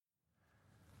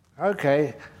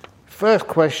Okay, first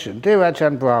question. Dear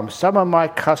Ajahn Brahm, some of my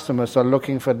customers are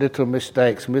looking for little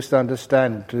mistakes,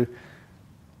 misunderstanding,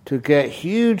 to get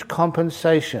huge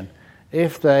compensation.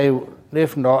 If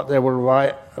not, they will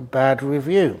write a bad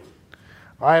review.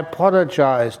 I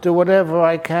apologize, do whatever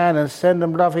I can and send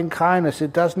them loving kindness.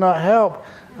 It does not help,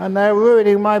 and they're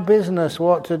ruining my business.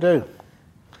 What to do?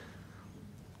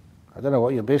 I don't know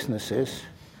what your business is.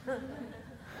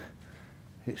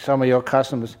 Some of your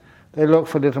customers, they look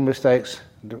for little mistakes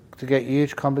to get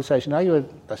huge compensation. Are you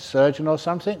a surgeon or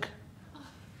something?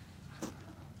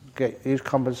 Get huge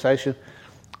compensation.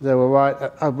 They will write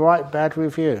a bad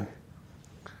review.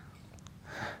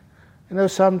 You know,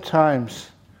 sometimes,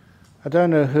 I don't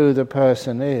know who the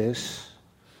person is,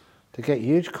 to get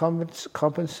huge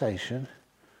compensation.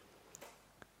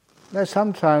 There's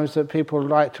sometimes that people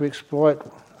like to exploit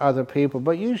other people,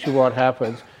 but usually what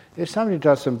happens, if somebody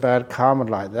does some bad karma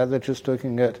like that, they're just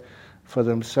looking at for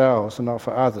themselves and not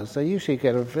for others. They usually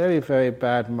get a very, very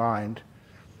bad mind,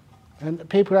 and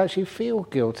people actually feel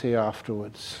guilty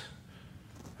afterwards.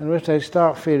 And if they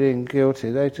start feeling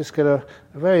guilty, they just get a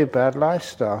very bad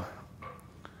lifestyle.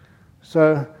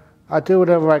 So I do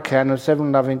whatever I can, and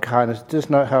send loving kindness does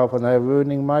not help, and they're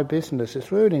ruining my business.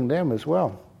 It's ruining them as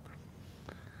well.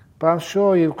 But I'm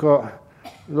sure you've got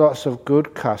lots of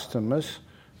good customers.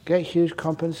 Get huge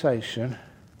compensation.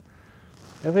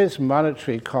 If it's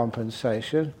monetary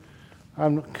compensation,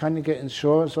 can you get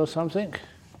insurance or something?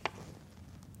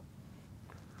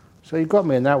 So you got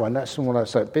me in that one. That's more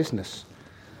like business.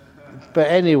 But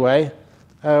anyway,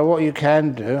 what you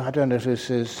can do, I don't know if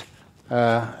this is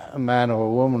a man or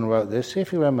a woman who wrote this.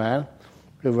 If you're a man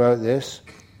who wrote this,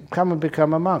 come and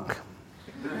become a monk.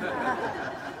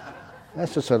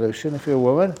 That's the solution. If you're a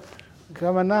woman,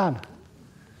 become a nun.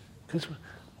 Because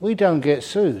we don't get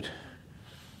sued.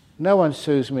 No one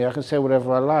sues me. I can say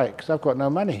whatever I like because I've got no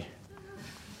money.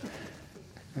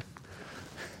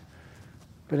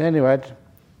 But anyway,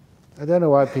 I don't know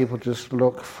why people just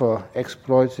look for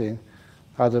exploiting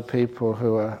other people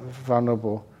who are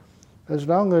vulnerable. As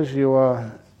long as you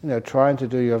are, trying to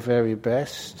do your very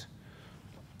best,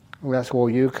 that's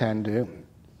all you can do.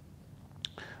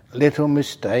 Little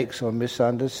mistakes or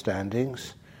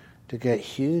misunderstandings to get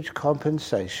huge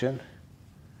compensation,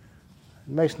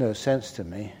 it makes no sense to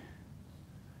me.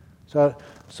 So,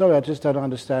 sorry, I just don't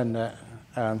understand that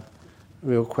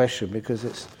real question because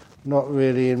it's not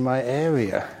really in my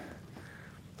area.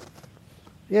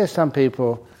 Yes, some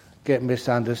people get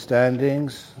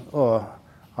misunderstandings or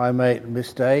I make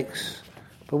mistakes,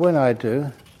 but when I do,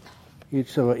 you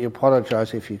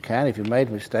apologize if you can, if you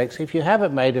made mistakes. If you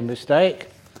haven't made a mistake,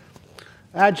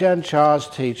 Ajahn Chah's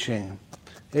teaching,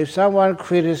 if someone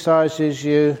criticizes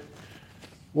you,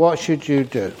 what should you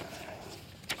do?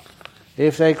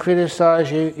 If they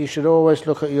criticize you, you should always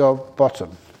look at your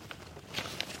bottom.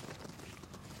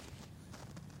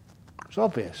 It's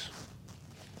obvious.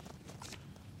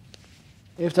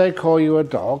 If they call you a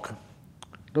dog,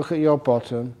 look at your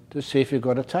bottom to see if you've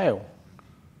got a tail.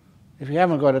 If you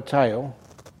haven't got a tail,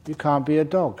 you can't be a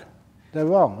dog. They're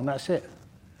wrong, and that's it.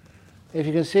 If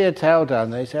you can see a tail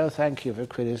down there, you say, oh, thank you for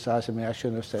criticizing me, I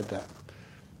shouldn't have said that.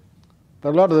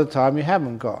 But a lot of the time, you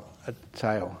haven't got a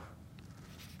tail.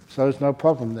 So there's no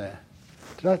problem there.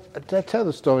 Did I tell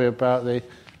the story about the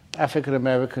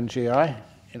African-American GI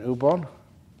in Ubon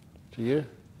to you?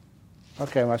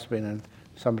 Okay, it must have been in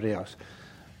somebody else.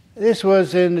 This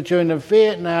was during the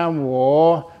Vietnam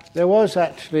War. There was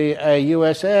actually a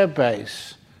US air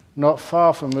base not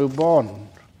far from Ubon,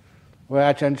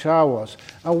 where Ajahn Chah was.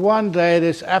 And one day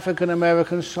this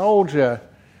African-American soldier,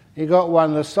 he got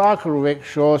one of the cycle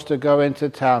rickshaws to go into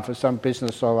town for some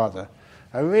business or other.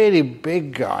 A really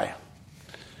big guy.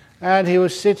 And he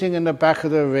was sitting in the back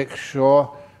of the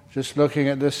rickshaw, just looking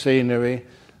at the scenery,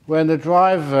 when the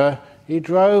driver, he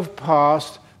drove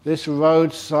past this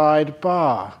roadside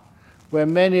bar, where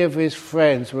many of his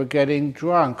friends were getting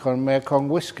drunk on Mekong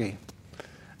whiskey.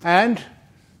 And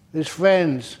his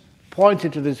friends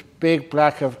pointed to this big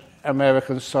black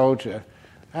American soldier,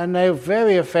 and they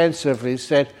very offensively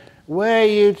said, where are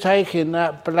you taking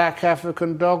that black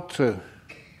African dog to?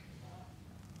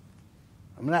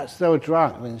 I mean, they were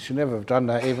drunk. I mean, they should never have done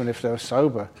that, even if they were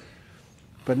sober.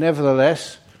 But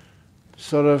nevertheless,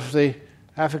 sort of the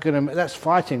that's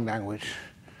fighting language.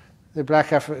 The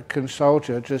black African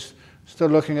soldier just still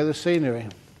looking at the scenery.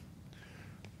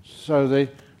 So the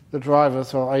driver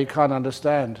thought, oh, you can't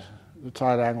understand the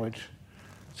Thai language.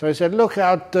 So he said, look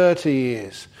how dirty he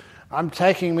is. I'm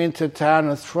taking him into town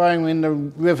and throwing him in the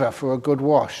river for a good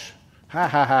wash. Ha,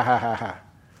 ha, ha, ha, ha, ha.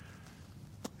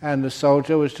 And the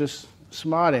soldier was just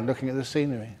smiling, looking at the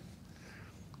scenery.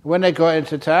 When they got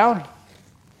into town,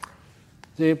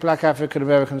 the black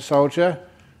African-American soldier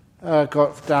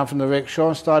got down from the rickshaw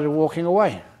and started walking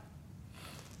away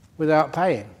without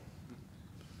paying.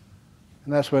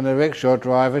 And that's when the rickshaw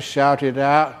driver shouted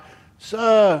out,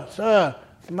 Sir,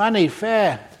 money,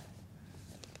 fare.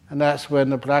 And that's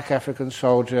when the black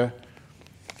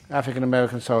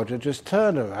African-American soldier just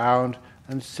turned around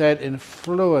and said in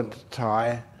fluent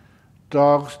Thai,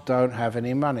 dogs don't have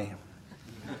any money.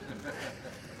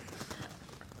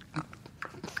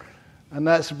 And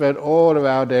that's been all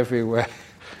around everywhere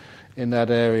in that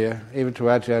area, even to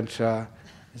Ajahn Chah.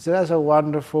 So that's a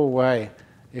wonderful way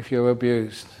if you're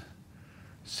abused.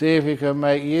 See if you can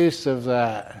make use of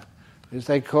that. If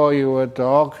they call you a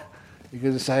dog, you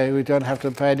can say, we don't have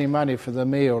to pay any money for the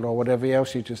meal or whatever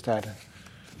else you just had.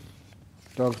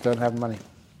 Dogs don't have money.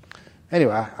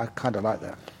 Anyway, I kind of like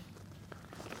that.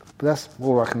 But that's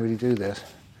all I can really do this.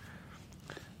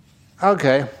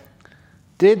 Okay.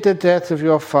 Did the death of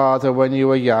your father when you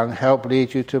were young help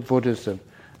lead you to Buddhism?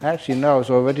 Actually, no, I was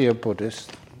already a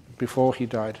Buddhist before he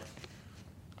died.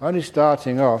 Only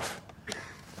starting off.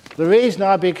 The reason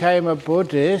I became a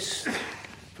Buddhist,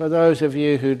 for those of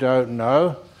you who don't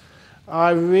know,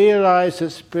 I realized that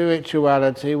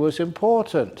spirituality was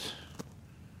important.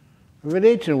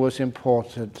 Religion was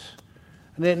important.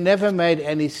 And it never made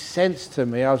any sense to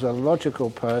me. I was a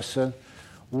logical person.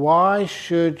 Why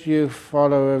should you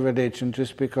follow a religion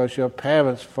just because your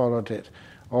parents followed it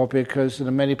or because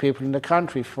many people in the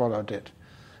country followed it?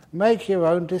 Make your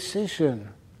own decision.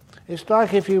 It's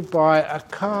like if you buy a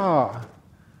car.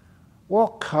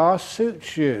 What car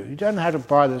suits you? You don't have to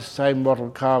buy the same model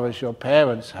car as your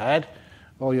parents had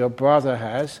or your brother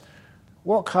has.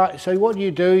 So what do?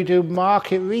 You do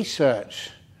market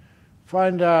research.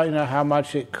 Find out, how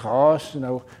much it costs,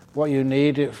 what you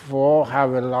need it for, how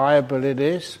reliable it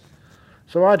is.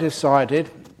 So I decided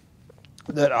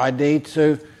that I need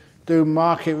to do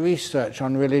market research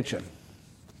on religion.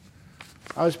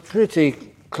 I was pretty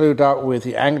clued up with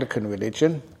the Anglican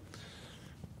religion,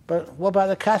 but what about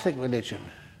the Catholic religion?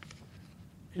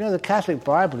 The Catholic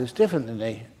Bible is different than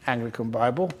the Anglican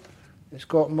Bible. It's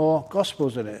got more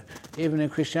Gospels in it. Even in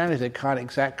Christianity, they can't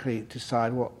exactly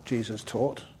decide what Jesus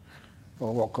taught,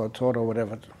 or what God taught, or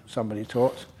whatever somebody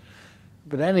taught.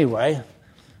 But anyway,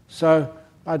 so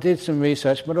I did some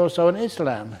research, but also on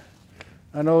Islam,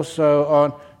 and also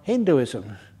on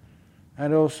Hinduism,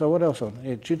 and also, what else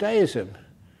on? Judaism,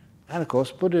 and of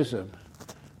course Buddhism.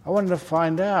 I wanted to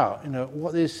find out,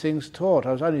 what these things taught.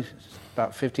 I was only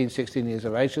about 15, 16 years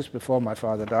of age, just before my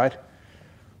father died.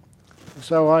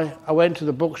 So I went to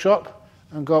the bookshop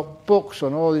and got books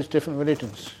on all these different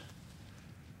religions.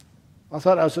 I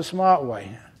thought that was a smart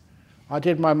way. I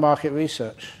did my market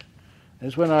research.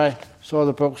 It's when I saw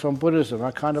the books on Buddhism, I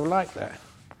kind of liked that.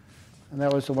 And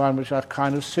that was the one which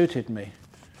kind of suited me.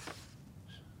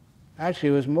 Actually,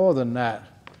 it was more than that.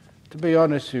 To be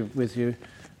honest with you,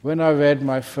 when I read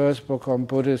my first book on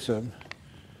Buddhism,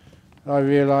 I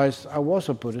realized I was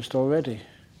a Buddhist already,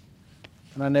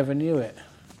 and I never knew it.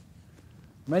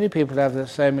 Many people have the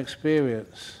same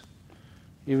experience.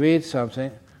 You read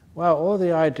something, well, all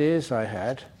the ideas I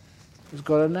had has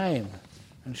got a name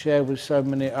and shared with so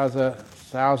many other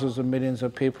thousands and millions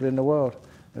of people in the world.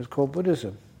 It's called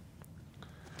Buddhism.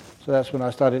 So that's when I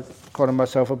started calling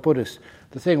myself a Buddhist.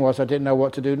 The thing was, I didn't know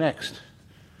what to do next.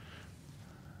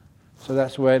 So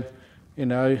that's when,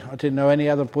 I didn't know any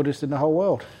other Buddhist in the whole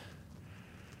world.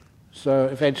 So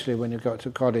eventually, when you got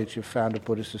to college, you found a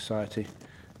Buddhist society,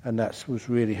 and that was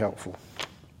really helpful.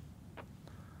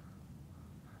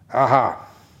 Aha.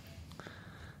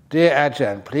 Dear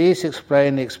Ajahn, please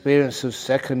explain the experience of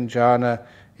second jhana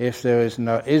if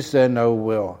is there no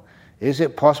will? Is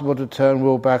it possible to turn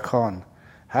will back on?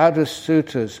 How do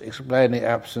sutras explain the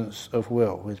absence of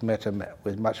will with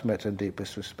much metta and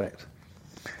deepest respect?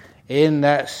 In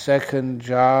that second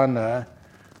jhana,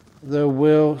 the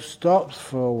will stops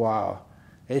for a while.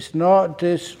 It's not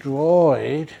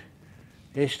destroyed,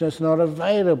 it's just not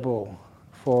available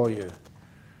for you.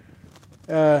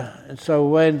 And so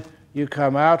when you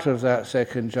come out of that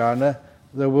second jhana,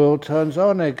 the will turns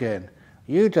on again.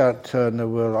 You don't turn the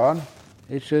will on,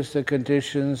 it's just the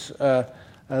conditions are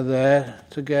there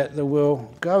to get the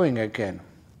will going again.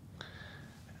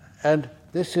 And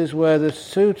this is where the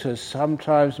sutras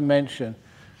sometimes mention,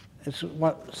 it's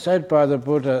said by the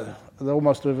Buddha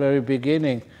almost at the very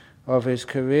beginning of his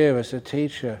career as a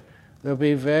teacher, there'll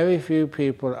be very few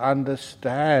people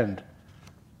understand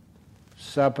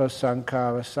sabba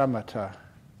sankhara samatha.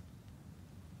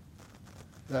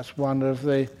 That's one of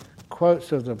the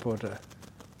quotes of the Buddha,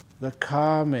 the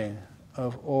calming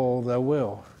of all the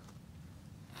will.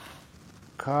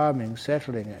 calming,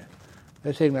 settling it.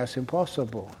 They think that's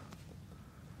impossible.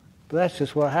 But that's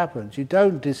just what happens. You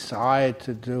don't decide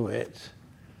to do it.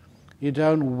 You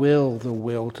don't will the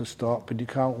will to stop, and you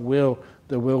can't will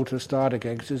the will to start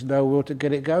again, because there's no will to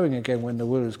get it going again when the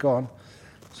will is gone.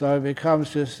 So it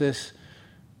becomes just this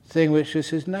thing which is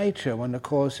his nature. When the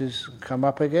causes come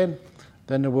up again,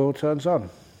 then the will turns on.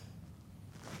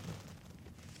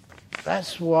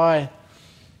 That's why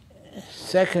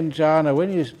second jhana,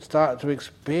 when you start to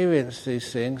experience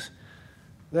these things,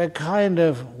 they're kind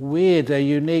of weird, they're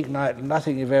unique, like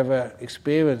nothing you've ever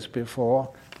experienced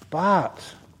before,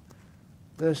 but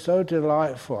they're so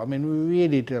delightful. I mean,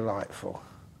 really delightful.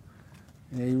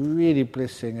 You're really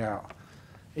blissing out.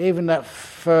 Even that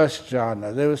first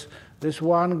jhana, there was this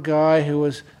one guy who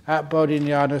was at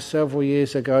Bodhinyana several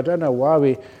years ago. I don't know why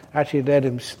we actually let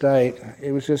him stay.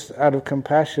 It was just out of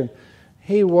compassion.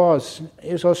 He was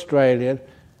Australian.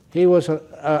 He was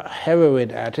a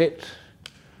heroin addict.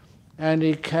 And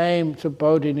he came to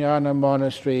Bodhinyana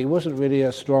monastery. He wasn't really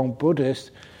a strong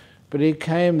Buddhist, but he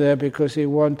came there because he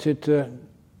wanted to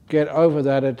get over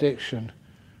that addiction.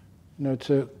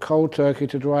 To cold turkey,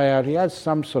 to dry out. He had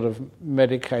some sort of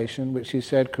medication which he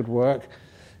said could work.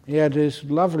 He had his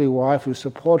lovely wife who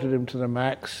supported him to the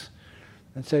max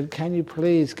and said, can you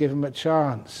please give him a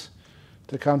chance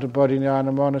to come to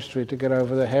Bodhinyana monastery to get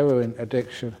over the heroin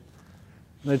addiction?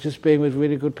 And they're just being with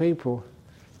really good people.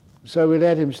 So we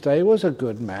let him stay. He was a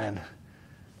good man.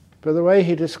 But the way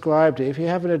he described it, if you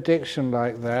have an addiction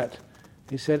like that,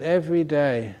 he said every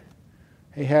day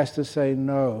he has to say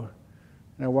no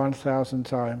 1,000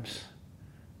 times.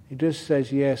 He just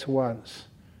says yes once,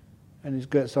 and he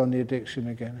gets on the addiction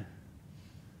again.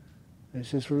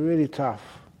 It's just really tough.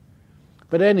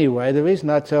 But anyway, the reason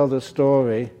I tell the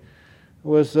story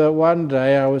was that one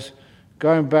day I was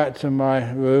going back to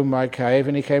my room, my cave,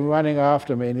 and he came running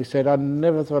after me, and he said, I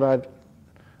never thought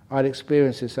I'd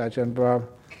experience this, Ajahn Brahm.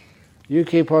 You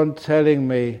keep on telling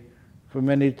me for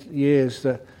many years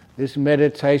that this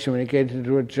meditation, when you get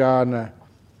into a jhana,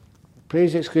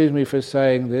 please excuse me for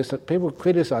saying this, that people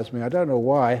criticize me, I don't know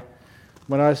why,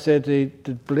 when I said the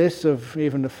bliss of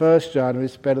even the first jhana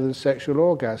is better than sexual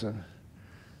orgasm.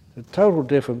 It's a total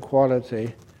different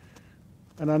quality.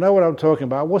 And I know what I'm talking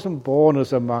about. I wasn't born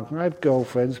as a monk. I had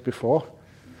girlfriends before.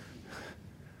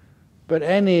 But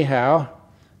anyhow,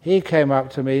 he came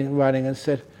up to me running and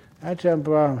said, Ajahn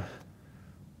Brahm,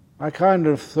 I kind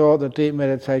of thought that deep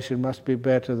meditation must be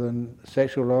better than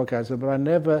sexual orgasm, but I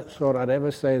never thought I'd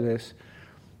ever say this.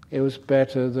 It was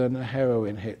better than a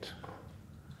heroin hit.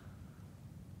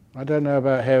 I don't know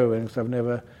about heroin because I've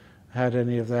never had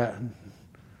any of that.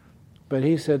 But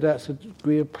he said that's a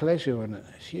degree of pleasure in it.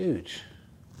 It's huge.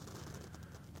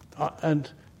 And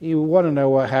you want to know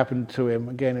what happened to him.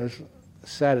 Again, it was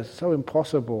sad. It's so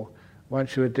impossible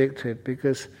once you're addicted,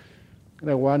 because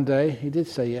one day he did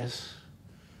say yes.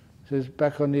 So he's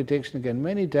back on the addiction again.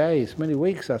 Many days, many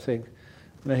weeks, I think,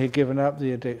 he'd given up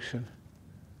the addiction.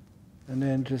 And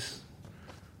then just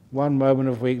one moment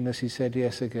of weakness, he said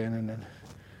yes again, and then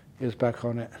he was back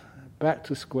on it. Back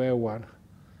to square one.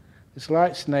 It's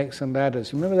like snakes and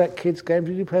ladders. Remember that kids' game?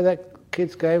 Did you play that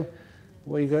kids' game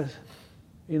where you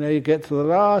get to the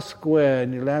last square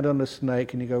and you land on the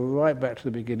snake and you go right back to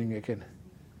the beginning again?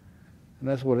 And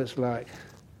that's what it's like.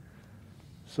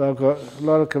 So I've got a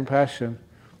lot of compassion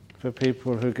for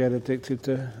people who get addicted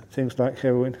to things like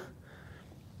heroin.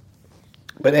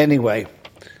 But anyway,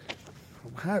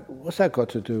 what's that got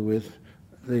to do with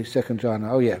the second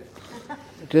jhana? Oh yeah,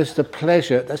 just the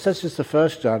pleasure. That's just the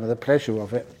first jhana, the pleasure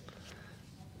of it.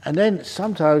 And then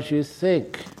sometimes you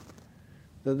think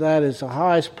that is the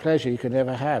highest pleasure you can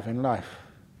ever have in life.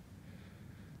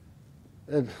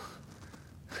 And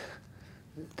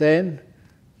then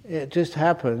it just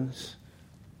happens,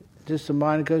 just the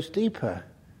mind goes deeper.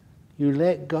 You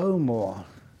let go more.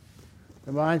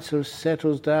 The mind sort of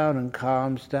settles down and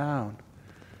calms down.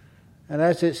 And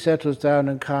as it settles down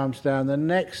and calms down, the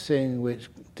next thing which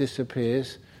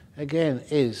disappears, again,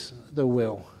 is the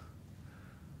will.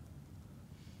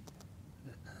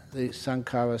 The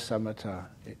sankhara samatha.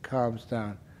 It calms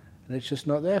down. And it's just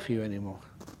not there for you anymore.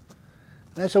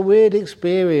 That's a weird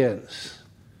experience,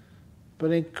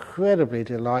 but incredibly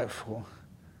delightful.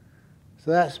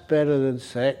 So that's better than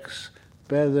sex,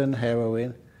 better than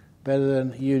heroin, better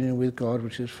than union with God,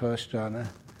 which is first jhana.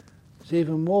 It's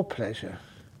even more pleasure.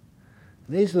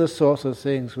 And these are the sorts of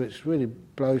things which really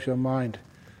blows your mind.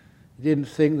 You didn't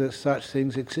think that such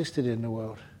things existed in the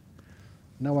world.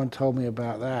 No one told me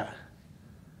about that.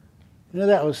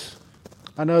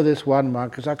 I know this one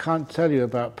monk, because I can't tell you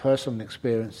about personal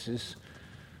experiences,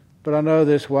 but I know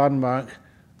this one monk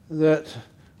that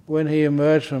when he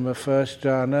emerged from the first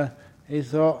jhana, he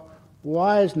thought,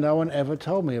 why has no one ever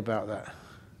told me about that?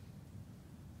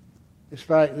 It's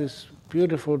like this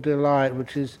beautiful delight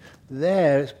which is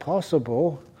there, it's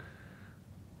possible,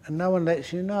 and no one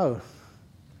lets you know.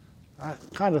 I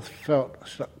kind of felt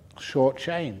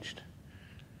shortchanged.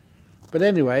 But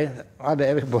anyway, I let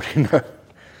everybody know.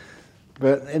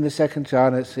 But in the second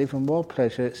jhana, it's even more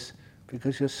pleasure. It's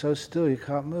because you're so still, you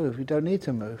can't move. You don't need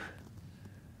to move.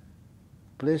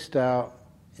 Blissed out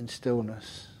in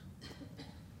stillness.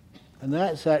 And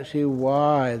that's actually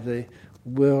why the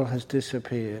will has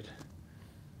disappeared.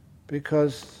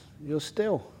 Because you're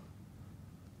still.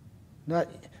 And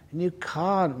you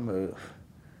can't move.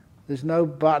 There's no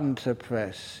button to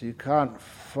press. You can't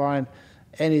find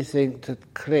anything to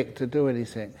click to do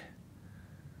anything.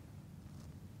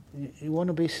 You want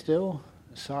to be still,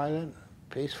 silent,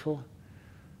 peaceful.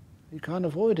 You can't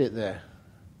avoid it there.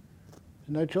 There's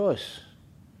no choice.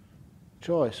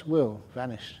 Choice, will,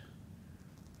 vanished.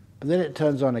 But then it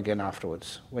turns on again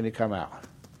afterwards, when you come out.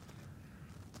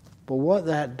 But what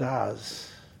that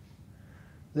does,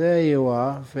 there you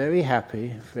are, very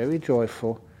happy, very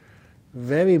joyful,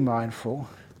 very mindful,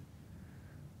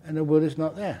 and the will is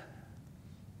not there.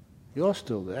 You're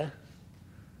still there.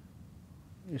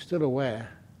 You're still aware.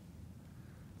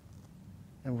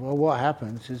 And well, what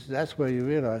happens is that's where you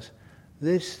realize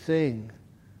this thing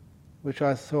which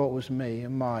I thought was me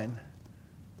and mine,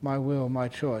 my will, my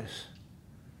choice,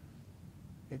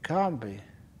 it can't be.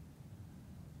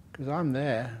 Because I'm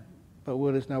there, but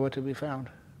will is nowhere to be found.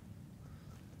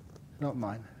 It's not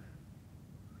mine.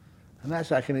 And that's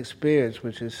like an experience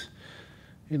which is,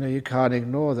 you can't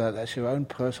ignore that. That's your own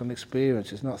personal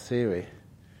experience. It's not theory.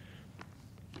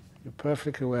 You're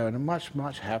perfectly aware and much,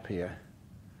 much happier.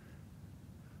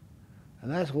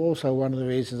 And that's also one of the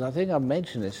reasons, I think I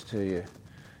mentioned this to you,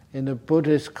 in the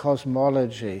Buddhist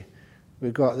cosmology,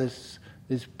 we've got this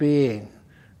being,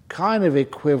 kind of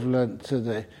equivalent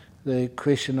to the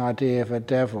Christian idea of a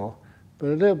devil, but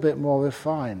a little bit more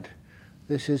refined.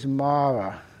 This is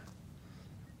Mara.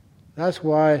 That's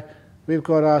why we've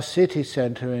got our city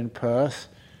centre in Perth,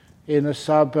 in a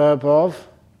suburb of...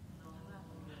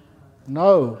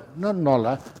 No, not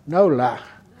Nola, Nola,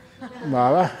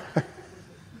 Mara.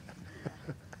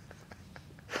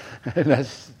 And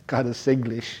that's kind of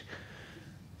Singlish.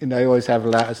 You always have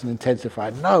La as an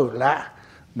intensified. No, La,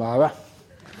 Mara.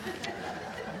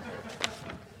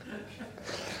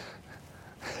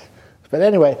 But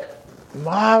anyway,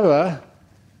 Mara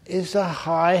is a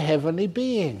high heavenly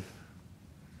being.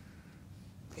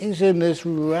 He's in this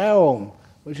realm,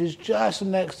 which is just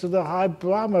next to the high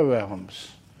Brahma realms.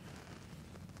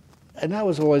 And that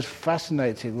was always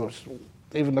fascinating,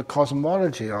 even the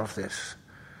cosmology of this.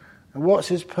 And what's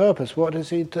his purpose? What does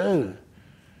he do?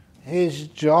 His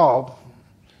job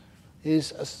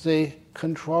is as the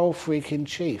control freak in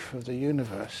chief of the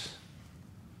universe.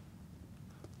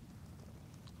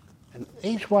 And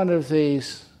each one of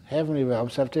these heavenly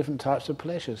realms have different types of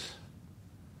pleasures.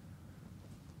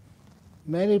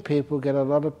 Many people get a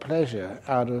lot of pleasure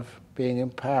out of being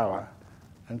in power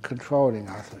and controlling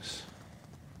others.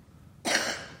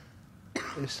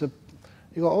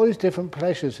 You've got all these different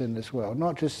pleasures in this world,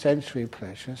 not just sensory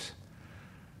pleasures,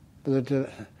 but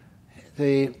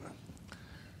the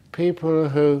people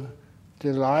who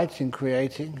delight in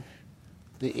creating,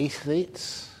 the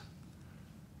aesthetes,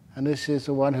 and this is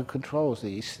the one who controls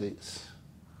the aesthetes,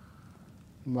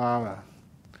 Mara.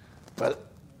 But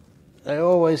they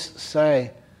always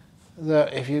say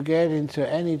that if you get into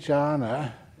any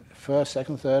jhana, first,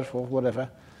 second, third, fourth, whatever,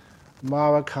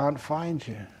 Mara can't find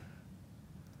you.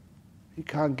 He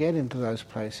can't get into those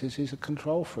places. He's a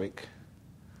control freak.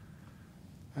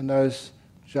 And those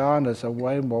jhanas are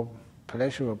way more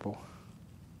pleasurable.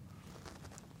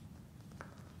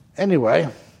 Anyway,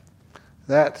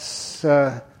 that's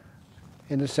in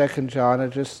the second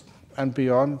jhana and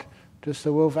beyond, just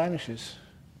the will vanishes.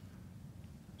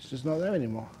 It's just not there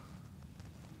anymore.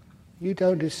 You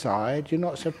don't decide, you're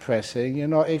not suppressing, you're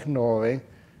not ignoring,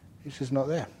 it's just not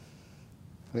there.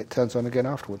 And it turns on again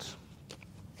afterwards.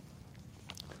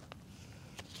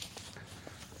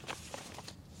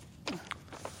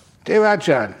 Dear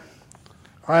Ajahn,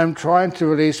 I am trying to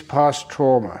release past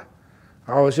trauma.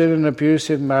 I was in an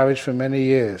abusive marriage for many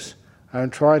years. I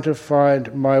am trying to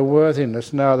find my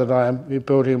worthiness now that I am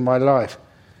rebuilding my life.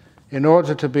 In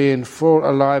order to be in full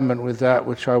alignment with that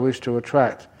which I wish to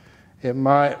attract, it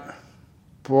might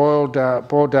boil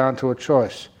down to a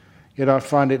choice. Yet I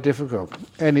find it difficult.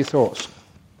 Any thoughts?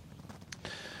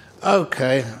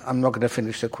 Okay, I'm not going to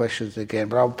finish the questions again,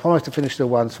 but I'll promise to finish the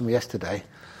ones from yesterday.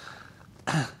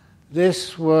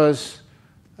 This was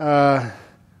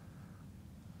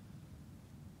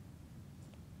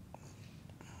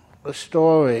a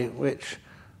story which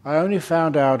I only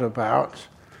found out about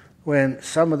when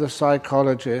some of the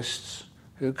psychologists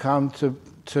who come to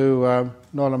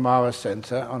Nolamara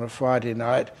Center on a Friday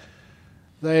night,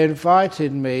 they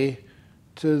invited me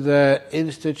to their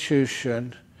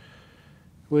institution,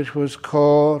 which was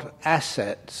called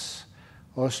ASSETS,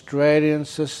 Australian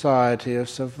Society of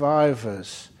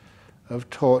Survivors of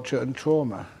Torture and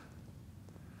Trauma.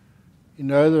 You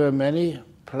know, there are many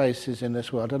places in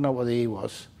this world, I don't know what the E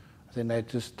was, I think they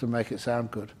just to make it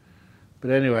sound good. But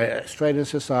anyway, Australian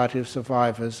Society of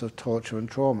Survivors of Torture and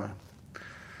Trauma.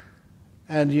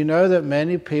 And you know that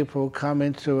many people come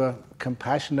into a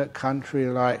compassionate country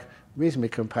like, reasonably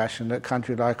compassionate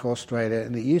country like Australia,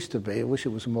 and it used to be, I wish it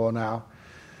was more now,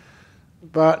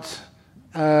 but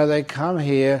they come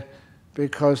here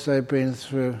because they've been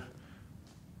through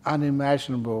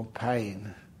unimaginable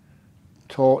pain,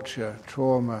 torture,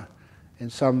 trauma in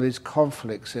some of these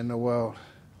conflicts in the world.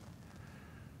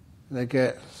 They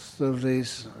get sort of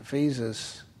these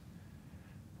visas.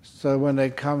 So when they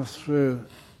come through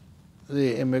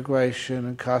the immigration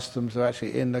and customs are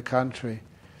actually in the country,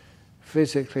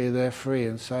 physically they're free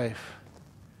and safe.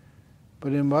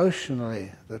 But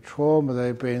emotionally, the trauma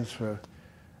they've been through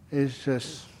is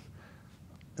just,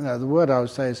 the word I would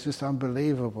say is just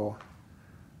unbelievable.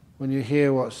 When you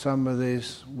hear what some of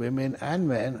these women and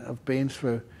men have been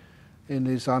through in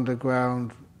these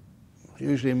underground,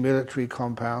 usually military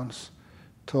compounds,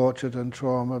 tortured and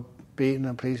trauma, beaten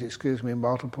and, please excuse me,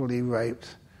 multiply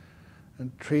raped,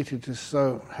 and treated just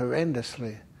so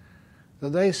horrendously, that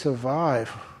they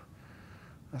survive.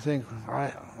 I think,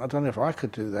 I don't know if I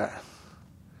could do that.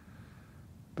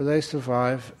 But they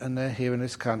survive and they're here in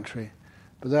this country.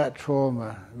 But that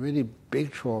trauma, really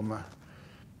big trauma,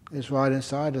 is right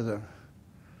inside of them.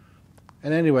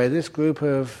 And anyway, this group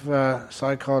of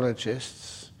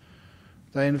psychologists,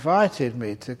 they invited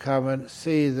me to come and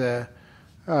see their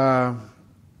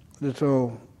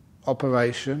little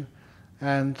operation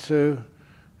and to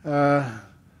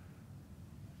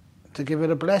give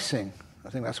it a blessing. I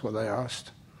think that's what they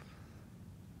asked.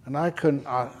 And I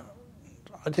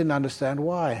didn't understand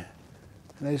why.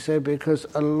 And they said because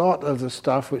a lot of the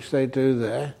stuff which they do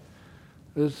there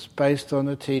was based on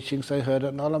the teachings they heard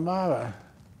at Nolamara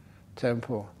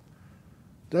Temple.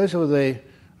 Those were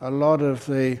a lot of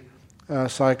the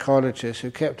psychologists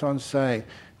who kept on saying,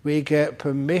 we get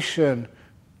permission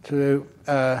to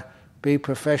be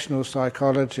professional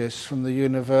psychologists from the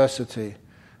university,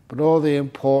 but all the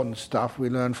important stuff we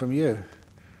learn from you,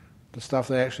 the stuff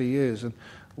they actually use. And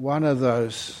one of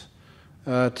those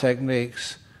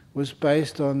techniques was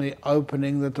based on the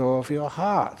opening the door of your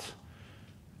heart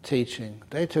teaching.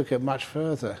 They took it much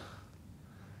further.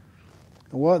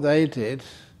 And what they did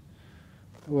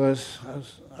was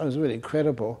really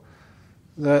incredible,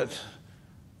 that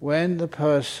when the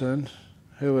person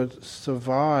who had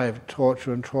survived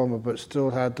torture and trauma but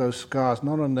still had those scars,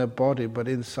 not on their body but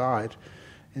inside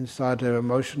their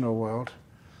emotional world,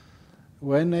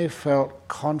 when they felt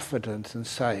confident and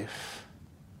safe,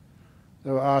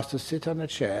 they were asked to sit on a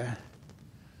chair,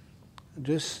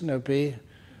 just be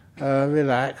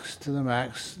relaxed to the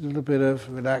max, a little bit of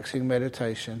relaxing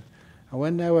meditation. And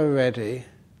when they were ready,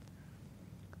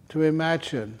 to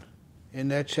imagine in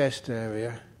their chest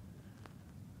area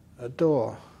a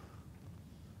door,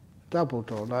 double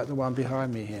door, like the one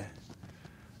behind me here,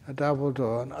 a double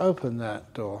door, and open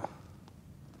that door.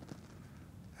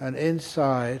 And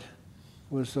inside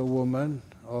was the woman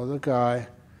or the guy,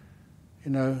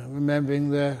 remembering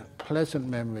their pleasant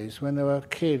memories when they were a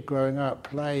kid growing up,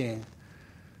 playing,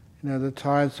 the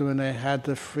times when they had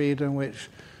the freedom which,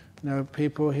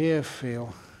 people here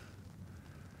feel.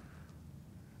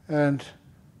 But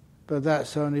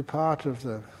that's only part of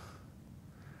them.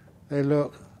 They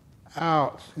look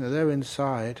out, they're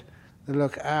inside, they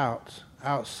look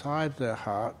outside their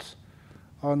hearts,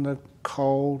 on the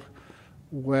cold,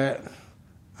 wet,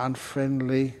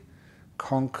 unfriendly,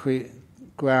 concrete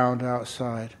ground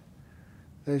outside.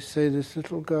 They see this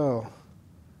little girl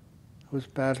who was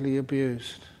badly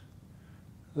abused,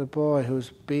 the boy who was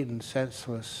beaten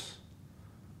senseless,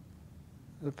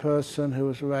 the person who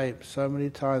was raped so many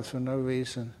times for no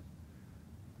reason.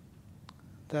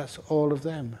 That's all of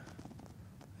them.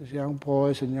 There's young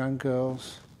boys and young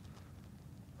girls,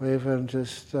 or even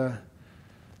just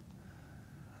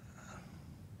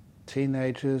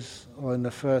teenagers or in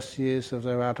the first years of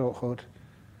their adulthood,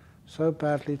 so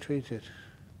badly treated.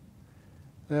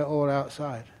 They're all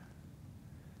outside.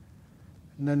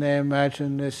 And then they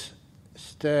imagine this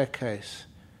staircase,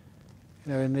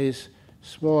 in these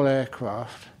small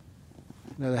aircraft,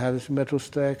 they have this metal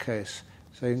staircase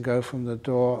so you can go from the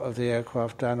door of the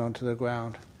aircraft down onto the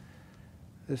ground.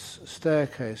 this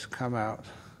staircase come out,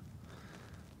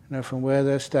 from where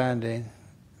they're standing,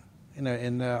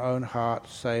 in their own heart,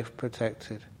 safe,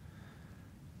 protected,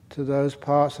 to those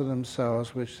parts of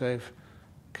themselves which they've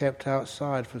kept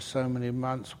outside for so many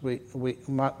months,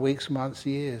 weeks, months,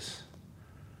 years.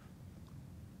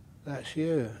 That's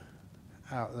you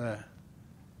out there.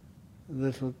 The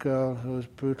little girl who was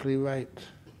brutally raped.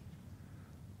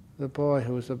 The boy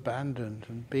who was abandoned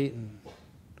and beaten,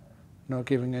 not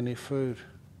giving any food.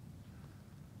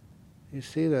 You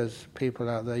see those people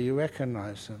out there, you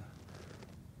recognize them.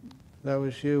 That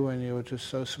was you when you were just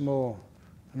so small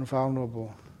and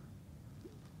vulnerable.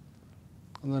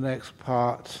 And the next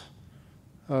part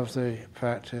of the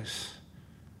practice,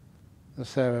 the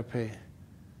therapy,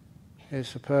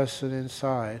 is the person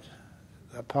inside,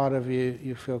 that part of you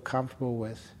you feel comfortable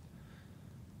with.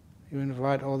 You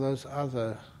invite all those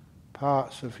other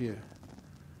parts of you.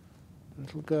 The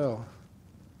little girl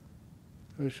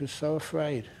who was just so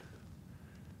afraid,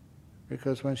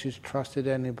 because when she's trusted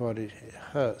anybody, it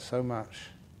hurts so much.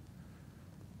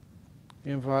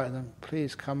 You invite them,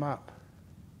 please come up.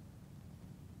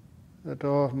 The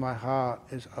door of my heart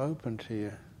is open to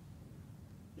you,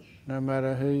 no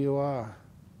matter who you are.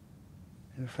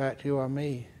 In fact, you are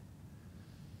me.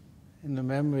 In the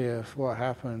memory of what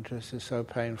happened, this is so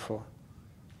painful.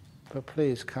 But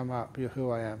please come up, you're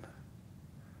who I am.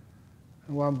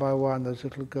 And one by one, those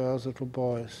little girls, little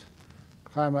boys,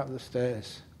 climb up the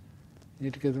stairs. You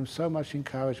need to give them so much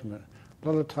encouragement. A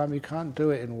lot of the time you can't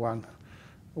do it in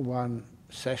one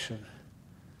session.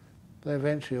 They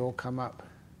eventually all come up.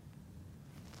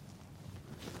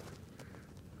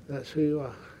 That's who you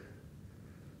are.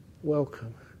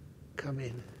 Welcome. Come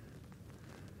in.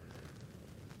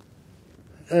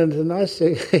 And the nice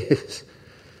thing is,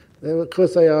 of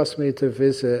course they asked me to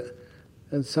visit,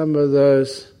 and some of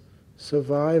those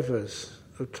survivors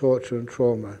of torture and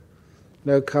trauma,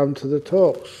 come to the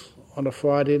talks on a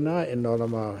Friday night in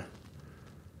Nolamara.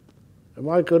 And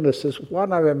my goodness, there's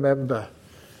one I remember,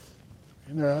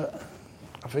 I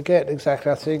forget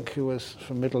exactly, I think it was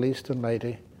from a Middle Eastern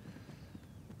lady,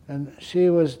 and she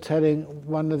was telling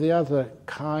one of the other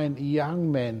kind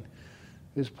young men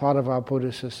who's part of our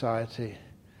Buddhist society,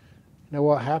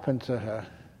 what happened to her.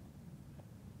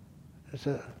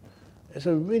 It's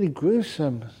a really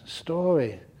gruesome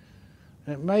story.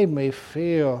 And it made me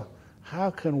feel, how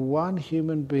can one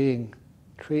human being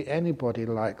treat anybody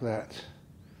like that?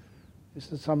 It's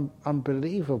just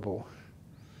unbelievable.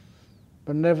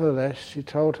 But nevertheless, she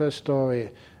told her story,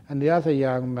 and the other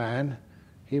young man,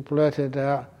 he blurted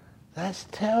out, "That's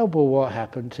terrible what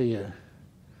happened to you."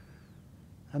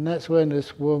 And that's when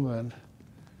this woman,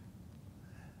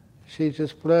 she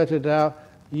just blurted out,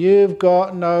 "You've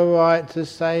got no right to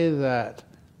say that,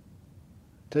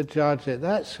 to judge it.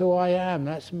 That's who I am,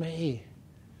 that's me."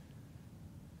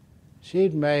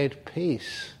 She'd made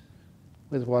peace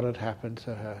with what had happened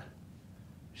to her.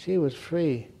 She was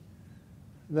free.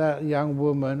 That young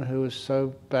woman who was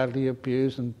so badly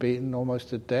abused and beaten almost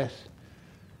to death,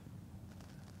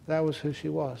 that was who she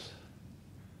was.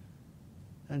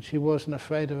 And she wasn't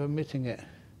afraid of admitting it.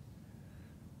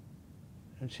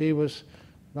 And she was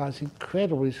like this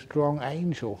incredibly strong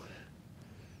angel.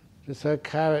 Just her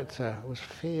character was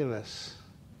fearless.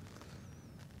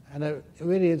 And it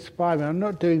really inspired me. I'm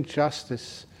not doing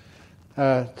justice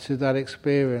to that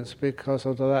experience because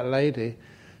of that lady,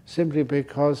 simply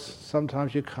because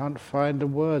sometimes you can't find the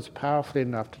words powerful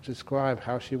enough to describe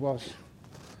how she was.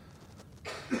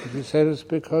 As you said, it's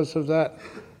because of that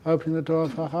opening the door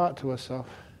of her heart to herself.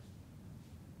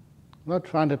 Not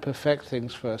trying to perfect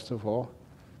things first of all,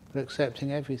 but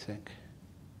accepting everything.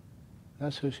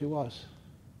 That's who she was.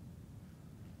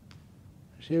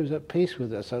 She was at peace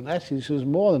with herself. Actually, she was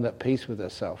more than at peace with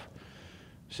herself.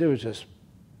 She was just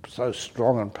so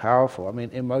strong and powerful,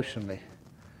 emotionally.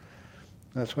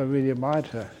 That's what really admired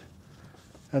her.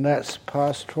 And that's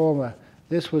past trauma.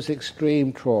 This was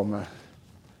extreme trauma.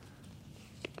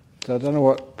 So I don't know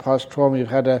what past trauma, you've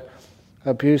had an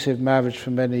abusive marriage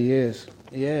for many years.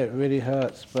 Yeah, it really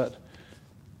hurts, but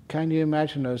can you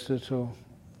imagine those little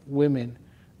women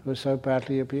who are so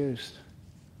badly abused?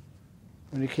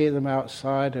 When you keep them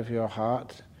outside of your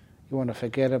heart, you want to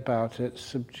forget about it,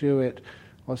 subdue it,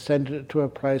 or send it to a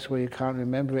place where you can't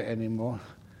remember it anymore.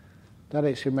 That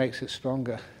actually makes it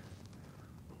stronger.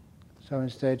 So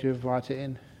instead you invite it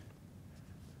in.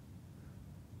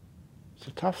 It's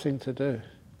a tough thing to do.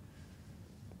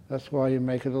 That's why you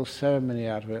make a little ceremony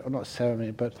out of it, or not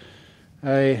ceremony, but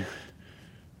a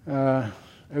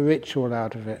ritual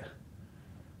out of it.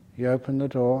 You open the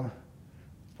door,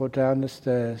 put down the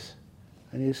stairs,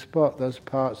 and you spot those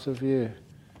parts of you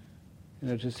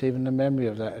Just even the memory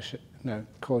of that,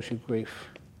 cause you grief.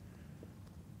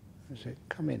 You say,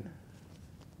 come in.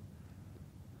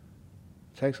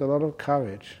 It takes a lot of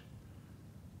courage,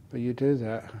 but you do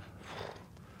that.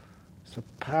 It's a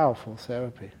powerful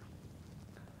therapy.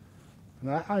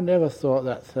 And I never thought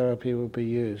that therapy would be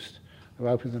used, of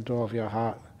opening the door of your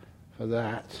heart for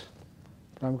that.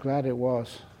 But I'm glad it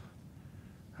was,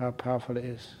 how powerful it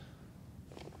is.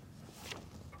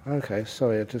 Okay,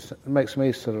 sorry, it makes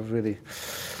me sort of really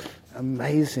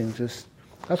amazing.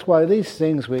 That's why these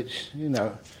things which,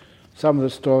 some of the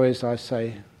stories I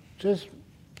say, just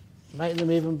make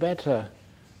them even better.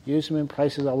 Use them in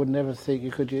places I would never think you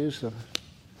could use them.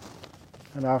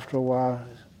 And after a while,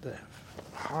 they're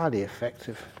highly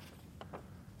effective.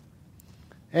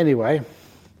 Anyway,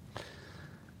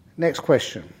 next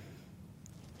question.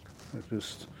 I'll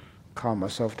just calm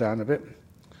myself down a bit.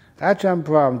 Ajahn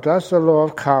Brahm, does the law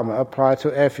of karma apply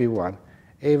to everyone,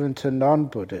 even to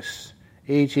non-Buddhists,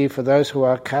 e.g. for those who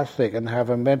are Catholic and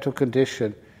have a mental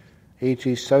condition,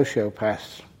 e.g.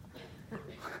 sociopaths?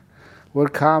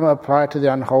 Would karma apply to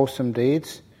the unwholesome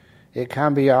deeds? It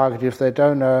can be argued if they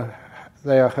don't know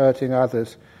they are hurting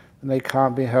others, then they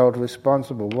can't be held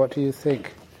responsible. What do you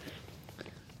think?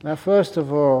 Now, first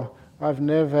of all, I've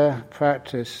never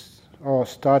practiced or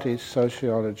studied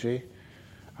sociology.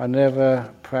 I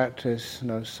never practiced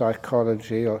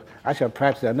psychology, or actually I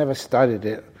practiced it, I never studied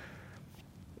it.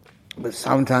 But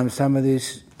sometimes some of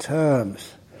these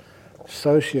terms,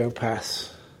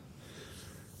 sociopaths,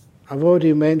 I've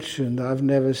already mentioned that I've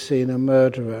never seen a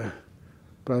murderer,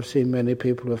 but I've seen many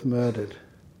people who have murdered.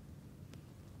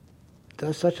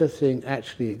 Does such a thing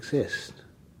actually exist,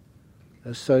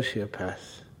 as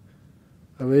sociopaths?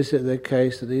 Or is it the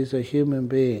case that these are human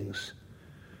beings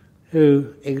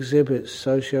who exhibit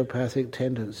sociopathic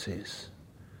tendencies?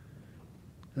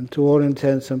 And to all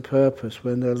intents and purposes,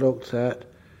 when they're looked at,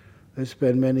 they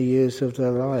spend many years of their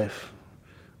life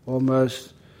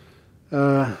almost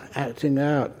acting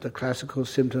out the classical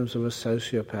symptoms of a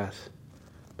sociopath.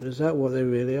 But is that what they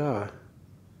really are?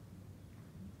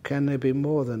 Can they be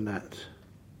more than that?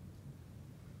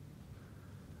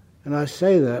 And I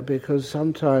say that because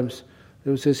sometimes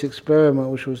there was this experiment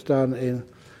which was done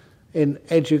in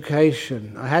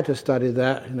education. I had to study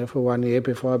that, for 1 year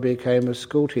before I became a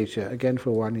school teacher, again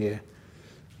for 1 year.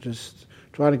 Just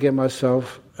trying to get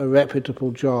myself a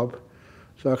reputable job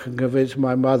so I can convince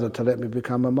my mother to let me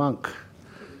become a monk.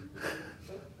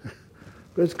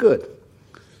 But it's good.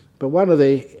 But one of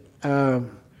the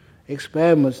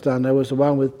experiments done, there was the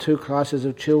one with 2 classes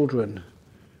of children.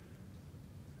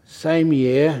 Same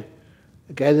year,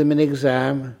 gave them an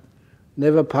exam,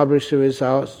 never published the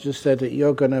results, just said that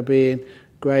you're going to be in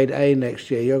grade A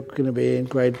next year, you're going to be in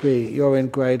grade B, you're in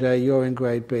grade A, you're in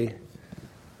grade B.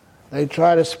 They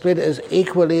try to split it as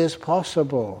equally as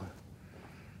possible.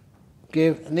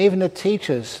 And even the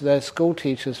teachers, the school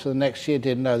teachers for the next year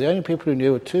didn't know. The only people who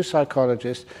knew were 2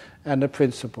 psychologists and the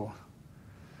principal.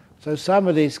 So some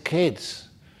of these kids,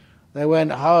 they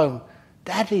went home,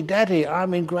 Daddy,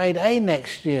 I'm in grade A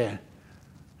next year.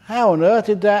 How on earth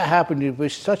did that happen? You were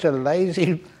such a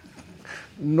lazy,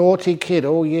 naughty kid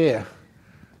all year.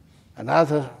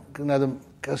 Another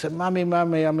girl said, Mummy,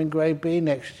 I'm in grade B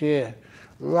next year.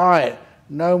 Right,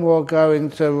 no more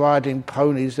going to riding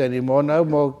ponies anymore, no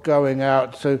more going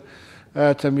out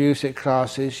to music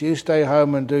classes. You stay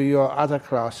home and do your other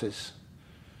classes.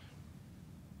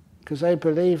 Because they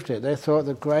believed it. They thought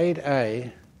that grade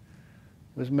A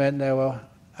meant they were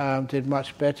did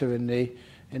much better in the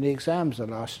exams the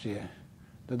last year,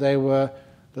 that they were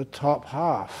the top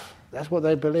half. That's what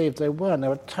they believed. They weren't. They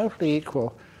were totally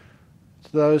equal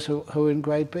to those who were in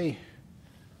grade B.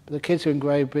 But the kids who were in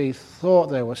grade B thought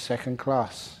they were second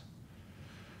class.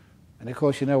 And of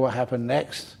course, you know what happened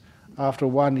next? After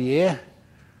 1 year,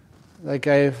 they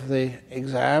gave the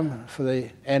exam for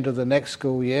the end of the next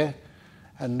school year,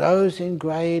 and those in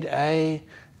grade A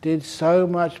did so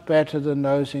much better than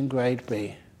those in grade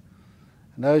B.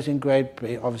 And those in grade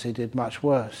B obviously did much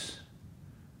worse.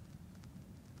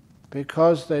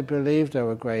 Because they believed they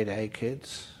were grade A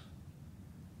kids,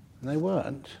 and they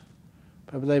weren't,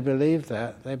 but they believed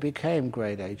that, they became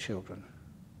grade A children.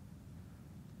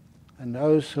 And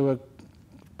those who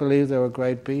believed they were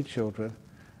grade B children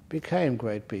became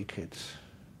grade B kids.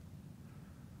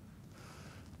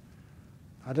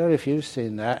 I don't know if you've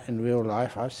seen that in real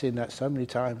life. I've seen that so many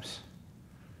times.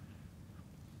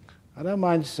 I don't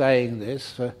mind saying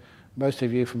this for most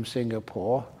of you from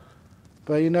Singapore,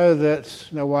 but you know that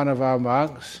one of our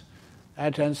monks,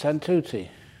 Ajahn Santuti,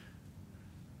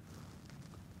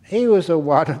 he was the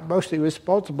one mostly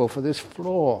responsible for this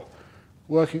flaw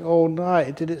working all night.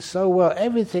 He did it so well.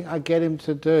 Everything I get him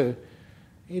to do,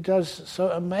 he does so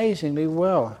amazingly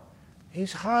well.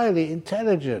 He's highly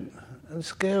intelligent and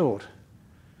skilled.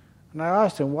 And I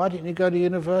asked him, why didn't you go to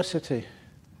university?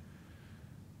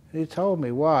 And he told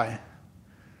me why.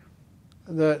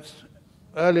 That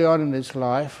early on in his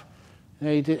life,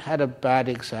 he had a bad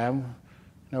exam,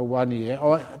 1 year.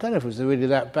 Or I don't know if it was really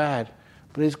that bad,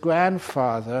 but his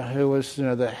grandfather, who was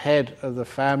the head of the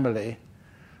family,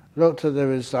 looked at the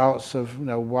results of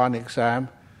one exam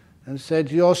and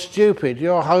said, "You're stupid,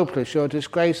 you're hopeless, you're a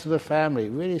disgrace to the family."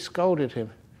 Really scolded him.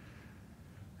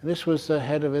 And this was the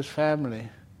head of his family,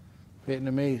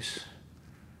 Vietnamese.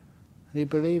 And he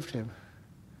believed him.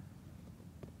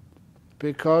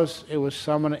 Because it was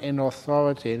someone in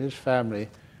authority in his family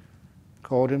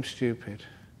called him stupid.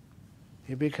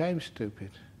 He became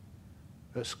stupid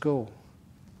at school.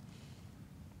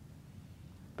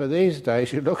 But these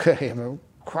days you look at him and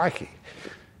crikey,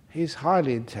 he's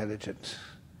highly intelligent.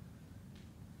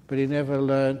 But he never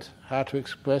learned how to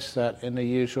express that in the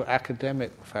usual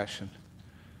academic fashion.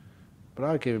 But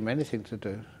I'd give him anything to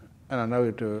do. And I know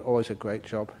he'll do always a great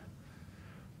job.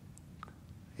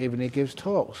 Even he gives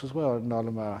talks as well at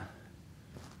Nolamara.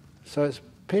 So it's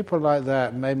people like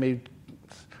that made me...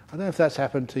 I don't know if that's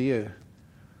happened to you.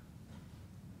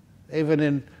 Even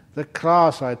in the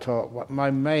class I taught,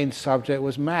 my main subject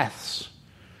was maths.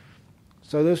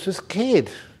 So there was this kid,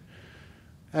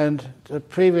 and the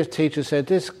previous teacher said,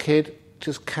 this kid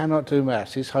just cannot do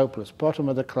maths, he's hopeless, bottom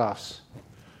of the class.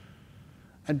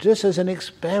 And just as an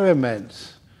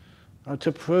experiment,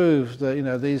 to prove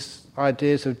that these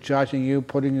ideas of judging you,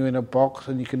 putting you in a box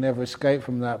and you can never escape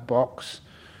from that box,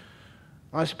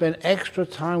 I spent extra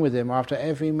time with him after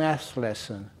every maths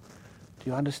lesson. Do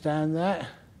you understand that?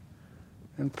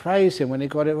 And praise him when he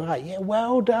got it right. Yeah,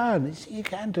 well done, you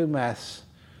can do maths.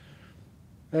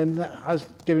 And I was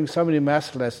giving so many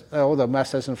maths lessons, all the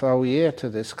maths lessons for a whole year to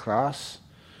this class.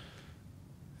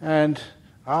 And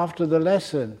after the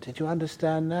lesson, did you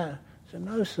understand that? I said,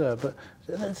 no, sir, but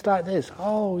it's like this.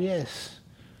 Oh, yes.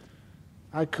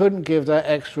 I couldn't give that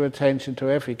extra attention to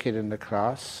every kid in the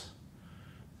class.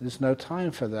 There's no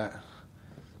time for that.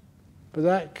 But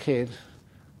that kid,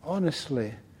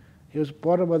 honestly, he was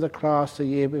bottom of the class the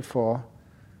year before,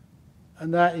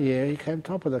 and that year he came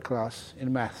top of the class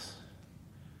in maths.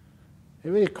 It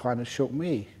really kind of shook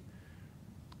me.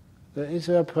 That is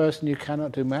there a person you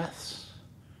cannot do maths?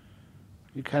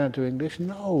 You cannot do English?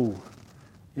 No.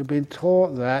 You've been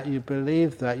taught that, you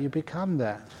believe that, you become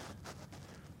that.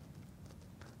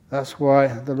 That's why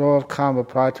the law of karma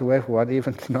applies to everyone,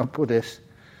 even to non-Buddhists.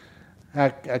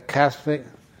 A Catholic,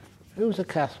 who's a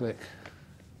Catholic?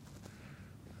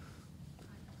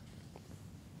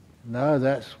 No,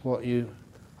 that's what you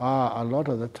are a lot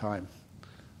of the time.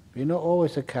 You're not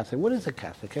always a Catholic. What is a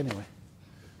Catholic anyway?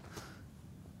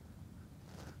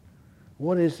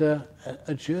 What is a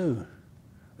Jew?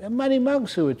 There are many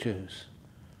monks who are Jews.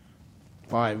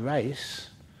 By race,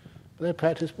 but they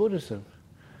practice Buddhism.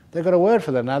 They've got a word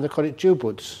for that now, they call it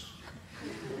Jew-Buds.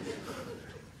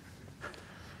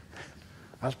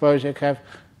 I suppose you can have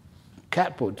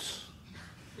cat-buds.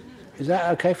 Is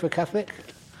that okay for a Catholic?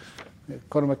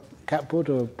 Call them a cat-bud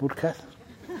or a bud-cat?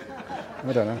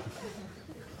 I don't know.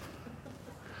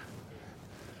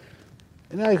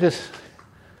 Because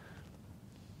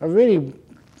I really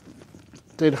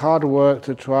did hard work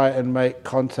to try and make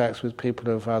contacts with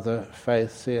people of other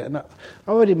faiths here. And I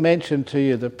already mentioned to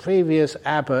you the previous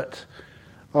abbot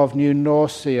of New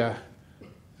Norcia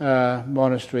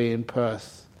monastery in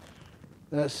Perth.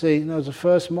 It was the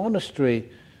first monastery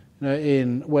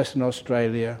in Western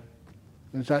Australia.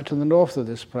 In fact, to the north of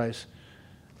this place.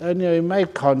 And we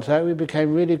made contact, we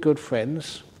became really good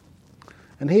friends.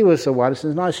 And he was the one, it's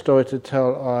a nice story to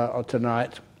tell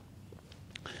tonight.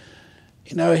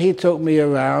 He took me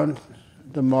around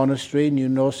the monastery, New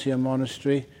Norcia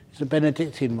Monastery. It's a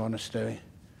Benedictine monastery.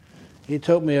 He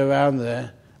took me around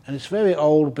there, and it's very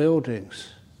old buildings.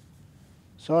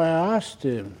 So I asked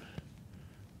him,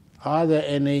 are there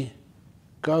any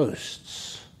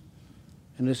ghosts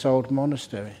in this old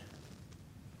monastery?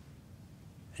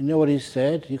 And you know what he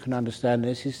said? You can understand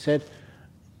this. He said,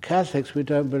 Catholics, we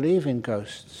don't believe in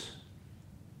ghosts.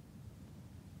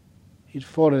 He'd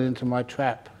fallen into my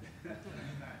trap.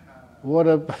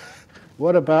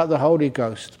 What about the Holy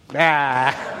Ghost?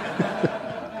 Ah!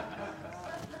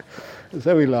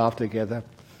 So we laughed together.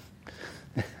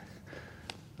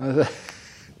 I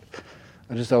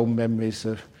just old memories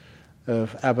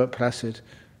of Abbot Placid.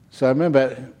 So I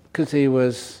remember, because he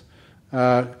was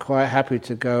quite happy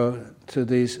to go to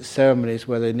these ceremonies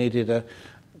where they needed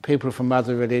people from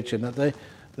other religion, that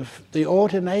the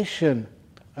ordination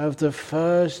of the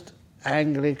first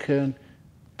Anglican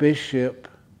bishop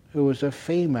who was a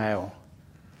female,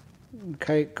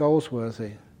 Kate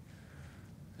Goldsworthy.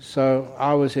 So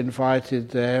I was invited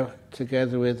there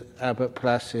together with Abbot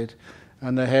Placid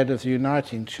and the head of the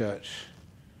Uniting Church.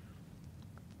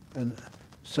 And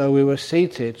so we were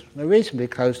seated reasonably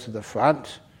close to the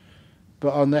front,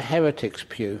 but on the heretics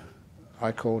pew,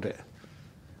 I called it.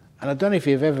 And I don't know if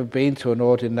you've ever been to an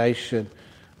ordination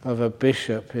of a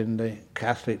bishop in the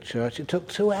Catholic Church. It took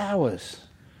 2 hours,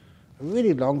 a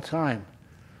really long time.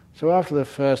 So after the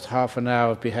first half an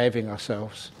hour of behaving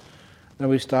ourselves, then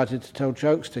we started to tell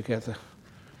jokes together.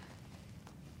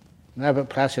 And Abbot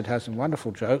Placid had some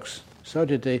wonderful jokes. So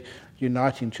did the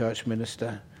Uniting Church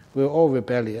minister. We were all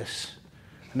rebellious.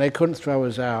 And they couldn't throw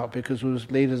us out because we were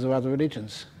leaders of other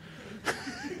religions.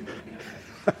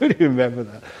 I really remember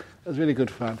that. It was really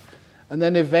good fun. And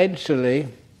then eventually,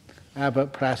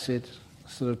 Abbot Placid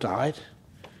sort of died.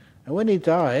 And when he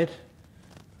died,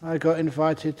 I got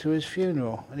invited to his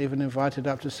funeral and even invited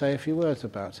up to say a few words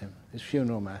about him, his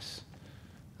funeral mass.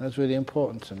 That's really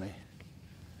important to me.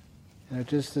 You know,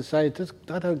 just to say,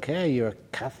 I don't care you're a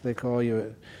Catholic or you're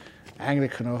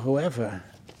Anglican or whoever.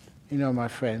 You know, my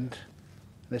friend.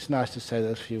 And it's nice to say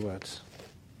those few words.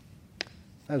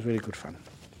 That was really good fun.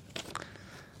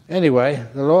 Anyway,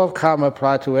 the law of karma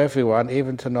applies to everyone,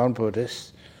 even to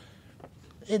non-Buddhists.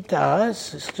 It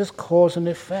does. It's just cause and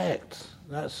effect.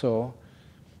 That's all.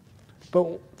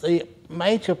 But the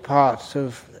major part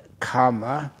of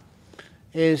karma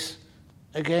is,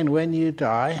 again, when you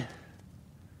die,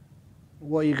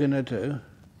 what are you going to do?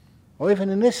 Or even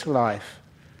in this life,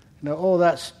 you know, all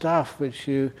that stuff which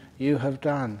you have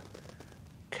done.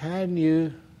 Can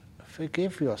you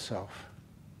forgive yourself?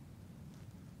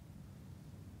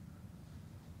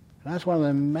 And that's one of the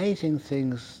amazing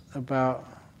things about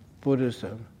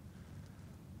Buddhism,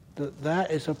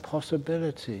 that is a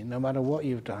possibility, no matter what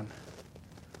you've done.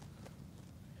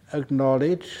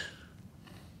 Acknowledge,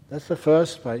 that's the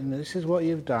first part. You know, this is what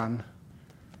you've done.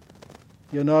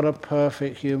 You're not a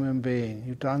perfect human being.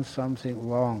 You've done something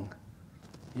wrong.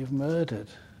 You've murdered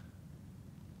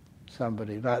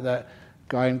somebody, like that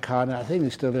guy in Karnak. I think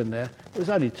he's still in there. It was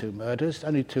only 2 murders,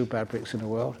 only 2 bad bricks in the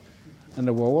world. In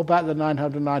the wall. What about the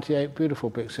 998 beautiful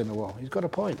bricks in the wall? He's got a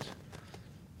point.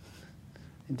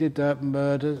 He did that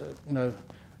murder,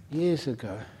 years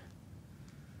ago,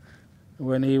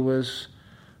 when he was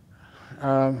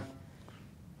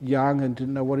young and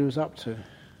didn't know what he was up to.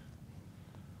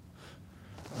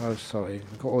 Oh, sorry,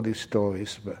 I've got all these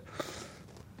stories, but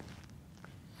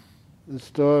the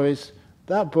stories,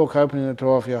 that book, Opening the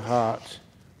Door of Your Heart,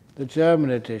 the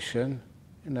German edition,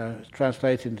 it's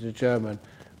translated into German,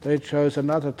 they chose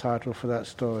another title for that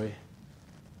story,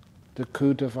 The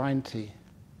Kuh der Weinte.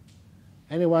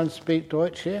 Anyone speak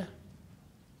Deutsch here?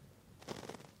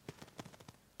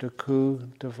 The Kuh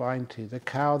der Weinte, the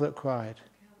cow that cried.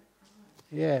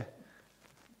 Yeah,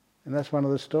 and that's one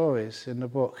of the stories in the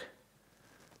book.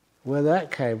 Where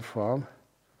that came from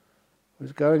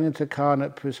was going into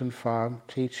Karnak prison farm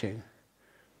teaching.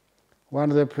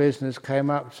 One of the prisoners came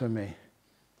up to me.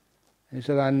 He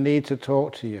said, I need to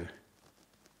talk to you.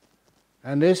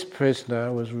 And this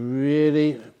prisoner was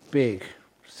really big,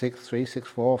 6'3",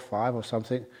 6'4", 5 or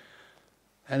something,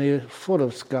 and he was full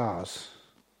of scars.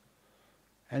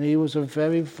 And he was a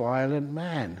very violent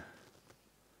man.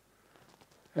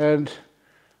 And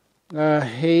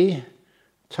he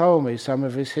told me some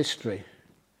of his history.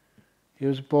 He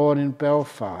was born in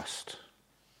Belfast,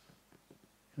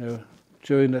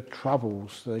 during the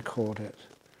Troubles, they called it.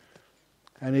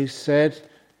 And he said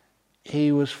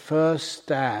he was first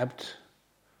stabbed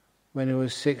when he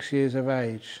was 6 years of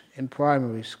age in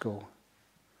primary school.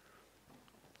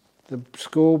 The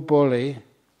school bully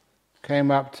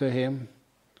came up to him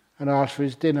and asked for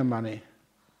his dinner money.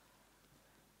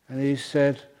 And he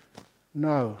said,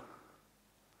 no.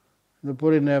 The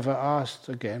bully never asked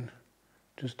again,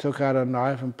 just took out a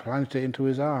knife and plunged it into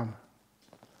his arm.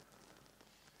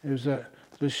 It was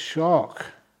the shock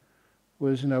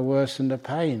was worse than the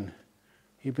pain.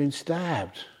 He'd been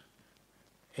stabbed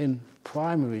in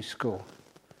primary school.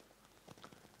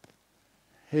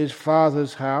 His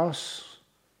father's house,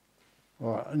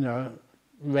 or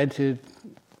rented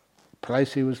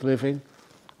place he was living,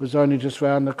 was only just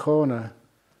round the corner.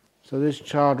 So this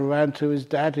child ran to his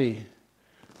daddy.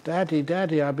 Daddy,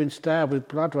 Daddy, I've been stabbed with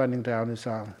blood running down his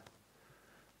arm.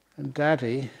 And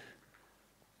Daddy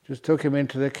just took him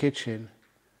into the kitchen,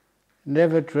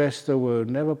 never dressed the wound,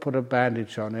 never put a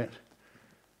bandage on it,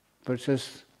 but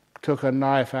just took a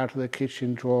knife out of the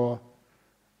kitchen drawer,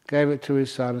 gave it to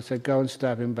his son and said, go and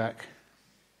stab him back.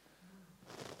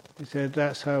 He said,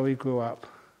 that's how he grew up.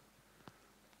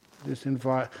 Just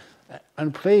invite.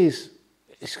 And please,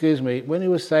 excuse me, when he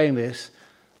was saying this,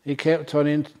 he kept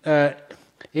on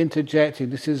interjecting,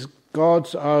 this is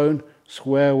God's own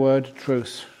swear word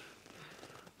truth.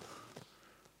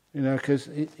 Because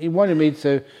he wanted me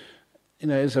to,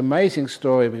 it's an amazing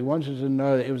story, but he wanted to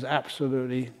know that it was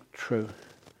absolutely true.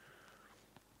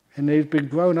 And he'd been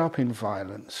grown up in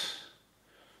violence.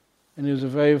 And he was a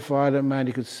very violent man,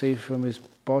 you could see from his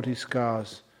body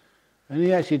scars. And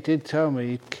he actually did tell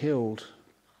me he'd killed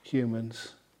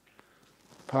humans.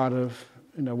 Part of,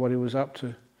 what he was up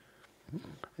to.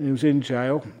 And he was in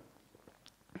jail.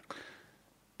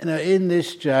 In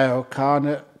this jail,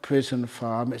 Karna Prison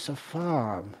Farm, it's a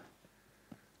farm.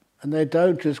 And they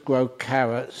don't just grow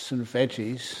carrots and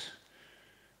veggies.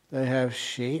 They have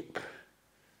sheep,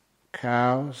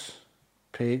 cows,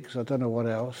 pigs, I don't know what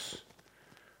else.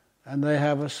 And they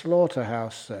have a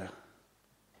slaughterhouse there.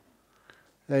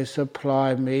 They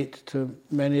supply meat to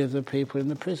many of the people in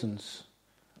the prisons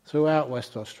throughout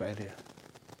West Australia.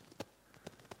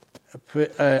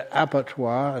 An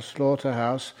abattoir, a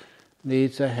slaughterhouse,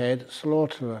 needs a head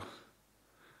slaughterer.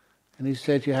 And he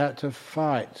said you had to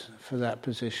fight for that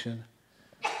position.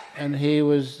 And he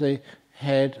was the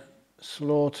head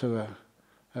slaughterer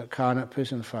at Karna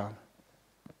Prison Farm.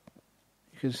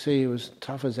 You can see he was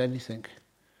tough as anything.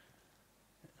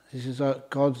 This is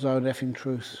God's own effing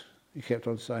truth, he kept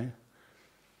on saying.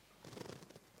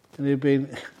 And he'd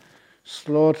been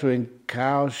slaughtering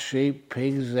cows, sheep,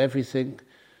 pigs, everything,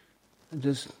 and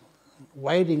just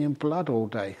wading in blood all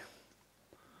day.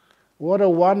 What a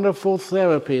wonderful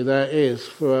therapy that is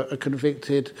for a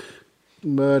convicted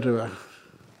murderer.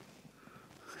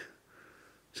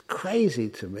 It's crazy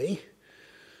to me.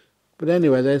 But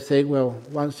anyway, they think, well,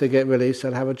 once they get released,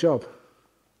 they'll have a job.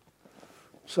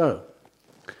 So,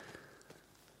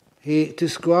 he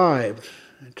described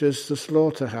just the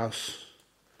slaughterhouse.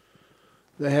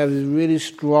 They have these really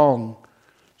strong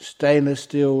stainless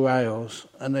steel rails,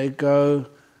 and they go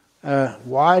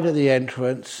wide at the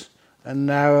entrance and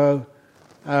narrow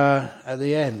at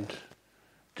the end,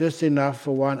 just enough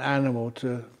for one animal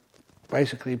to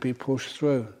basically be pushed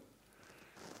through.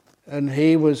 And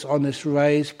he was on this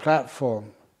raised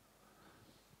platform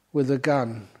with a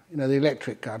gun, the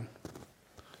electric gun.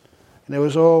 And there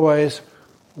was always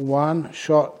one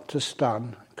shot to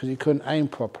stun, because he couldn't aim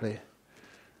properly.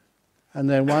 And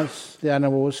then once the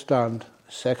animal was stunned,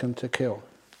 a second to kill.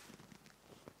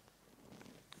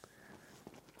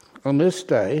 On this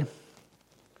day,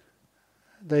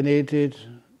 they needed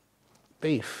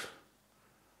beef.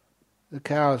 The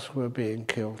cows were being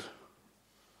killed.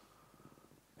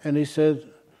 And he said,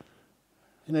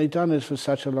 he'd done this for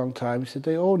such a long time. He said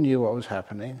they all knew what was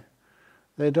happening.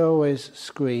 They'd always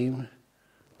scream,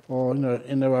 or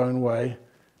in their own way,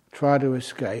 try to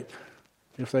escape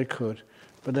if they could.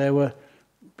 But they were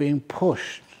being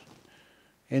pushed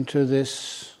into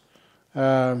this,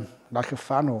 like a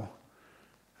funnel.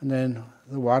 And then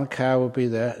the one cow would be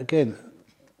there, again,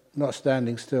 not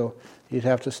standing still. You'd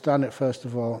have to stun it first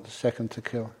of all, the second to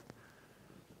kill.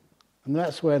 And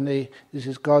that's when this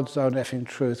is God's own effing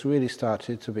truth really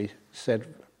started to be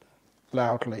said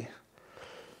loudly.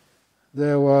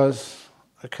 There was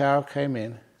a cow came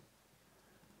in,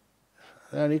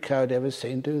 the only cow I'd ever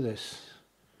seen do this.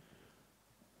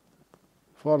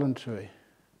 Voluntary.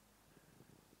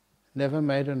 Never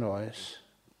made a noise.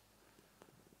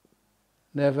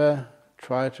 Never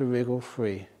tried to wriggle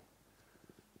free.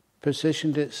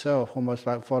 Positioned itself almost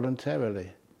like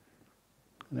voluntarily.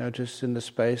 Just in the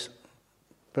space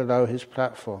below his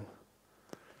platform.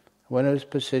 When it was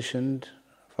positioned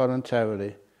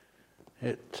voluntarily,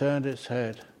 it turned its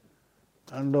head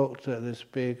and looked at this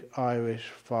big Irish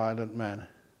violent man.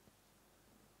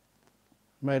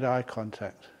 Made eye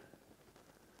contact.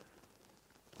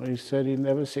 He said he'd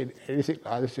never seen anything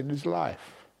like this in his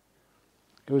life.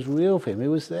 It was real for him, he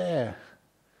was there.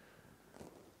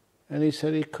 And he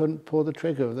said he couldn't pull the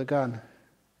trigger of the gun.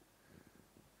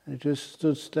 They just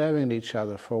stood staring at each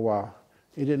other for a while.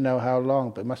 He didn't know how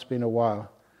long, but it must have been a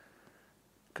while.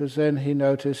 Because then he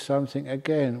noticed something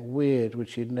again weird,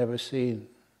 which he'd never seen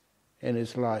in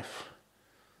his life.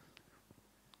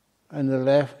 And the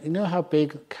left, how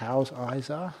big cows' eyes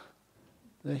are?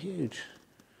 They're huge.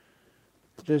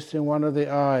 Just in one of the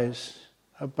eyes,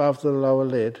 above the lower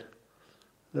lid,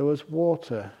 there was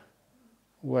water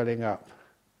welling up.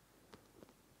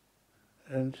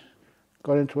 And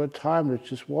got into a timeless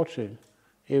just watching,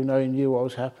 even though he knew what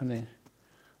was happening.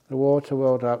 The water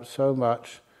welled up so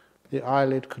much, the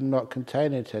eyelid could not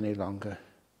contain it any longer.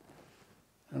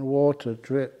 And water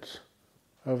dripped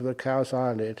over the cow's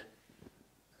eyelid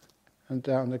and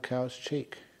down the cow's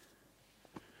cheek.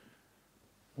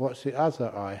 What's the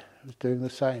other eye? It was doing the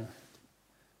same.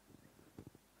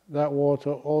 That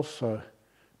water also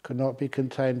could not be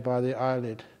contained by the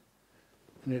eyelid,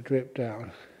 and it dripped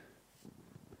down.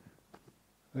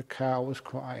 The cow was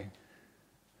crying.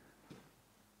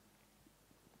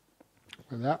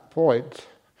 At that point,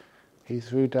 he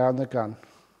threw down the gun.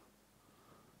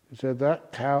 He said,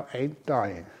 "That cow ain't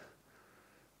dying."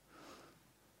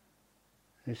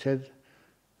 He said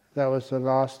that was the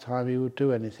last time he would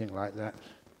do anything like that.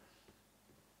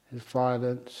 His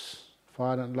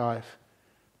violent life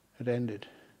had ended.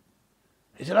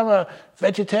 He said, "I'm a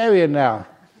vegetarian now.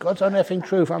 God's own effing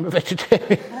truth, I'm a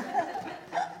vegetarian."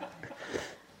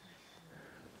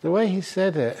 The way he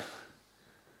said it,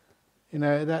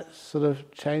 that sort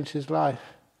of changed his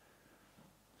life.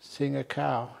 Seeing a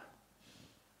cow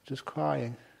just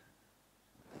crying.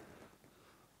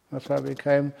 That's how it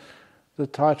became the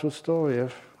title story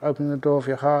of Opening the Door of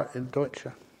Your Heart in Deutsche.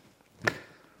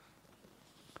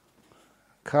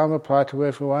 Calm apply to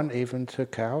everyone, even to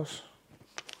cows,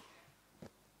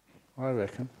 I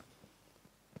reckon.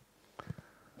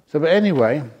 But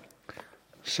anyway,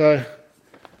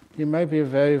 you may be a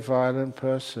very violent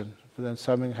person, but then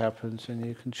something happens and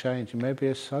you can change. You may be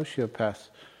a sociopath,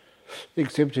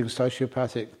 exhibiting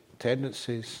sociopathic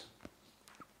tendencies.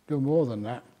 You're more than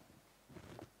that.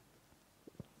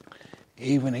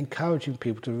 Even encouraging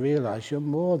people to realize you're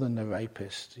more than a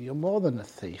rapist, you're more than a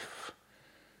thief,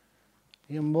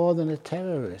 you're more than a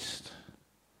terrorist.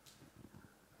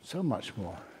 So much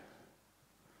more.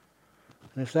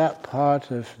 And if that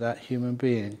part of that human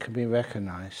being can be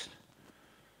recognized,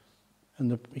 and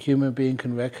the human being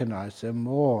can recognize they're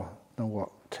more than what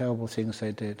terrible things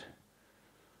they did,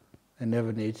 they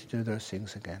never need to do those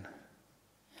things again.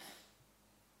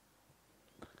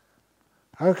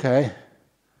 Okay.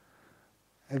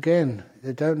 Again,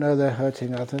 they don't know they're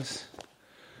hurting others.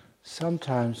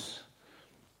 Sometimes,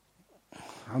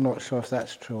 I'm not sure if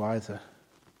that's true either.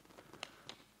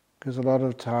 Because a lot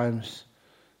of times,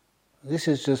 this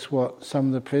is just what some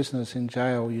of the prisoners in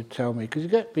jail you tell me, because you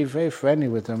get to be very friendly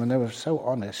with them and they were so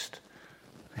honest.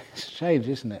 It's strange,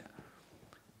 isn't it?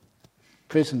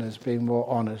 Prisoners being more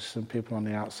honest than people on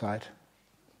the outside.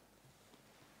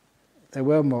 They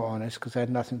were more honest because they had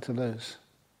nothing to lose.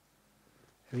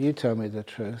 If you tell me the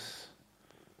truth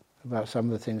about some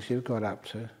of the things you've got up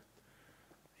to,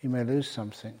 you may lose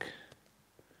something.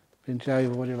 But in jail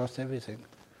you've already lost everything.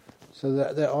 So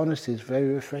that their honesty is very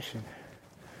refreshing.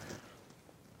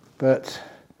 But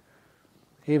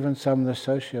even some of the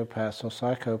sociopaths or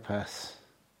psychopaths,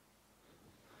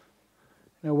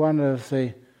 one of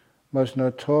the most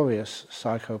notorious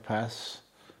psychopaths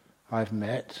I've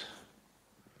met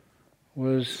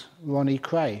was Ronnie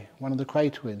Kray, one of the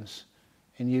Kray twins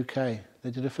in UK.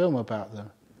 They did a film about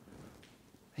them.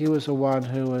 He was the one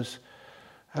who was,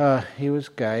 he was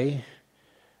gay,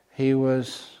 he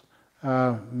was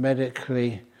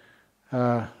medically,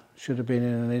 should have been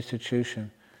in an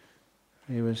institution.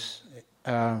 He was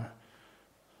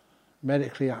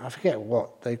medically, I forget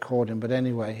what they called him, but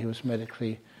anyway, he was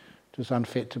medically just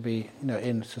unfit to be,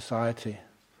 in society.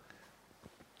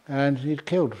 And he'd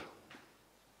killed,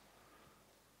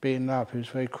 beaten up. He was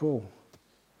very cruel.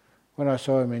 When I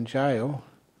saw him in jail,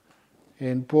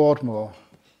 in Broadmoor,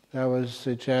 that was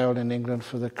the jail in England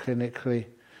for the clinically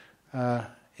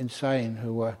insane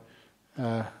who were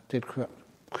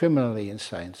criminally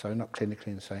insane, so not clinically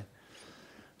insane.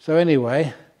 So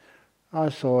anyway, I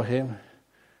saw him.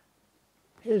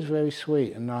 He was very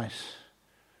sweet and nice.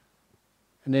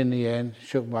 And in the end,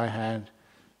 shook my hand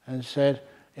and said,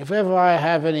 "If ever I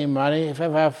have any money, if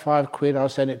ever I have £5, I'll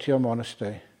send it to your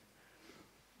monastery."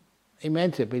 He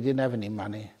meant it, but he didn't have any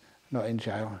money, not in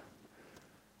jail.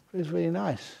 It was really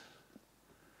nice.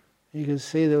 You could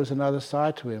see there was another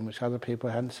side to him which other people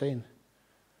hadn't seen.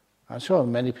 I'm sure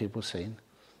many people seen,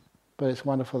 but it's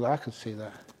wonderful that I could see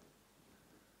that.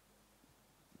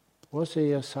 Was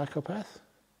he a psychopath?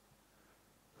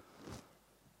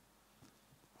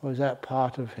 Or is that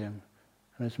part of him?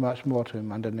 And there's much more to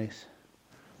him underneath.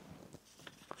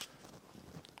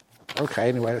 Okay,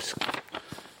 anyway, let's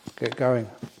get going.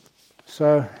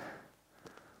 So,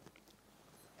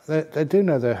 they do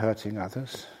know they're hurting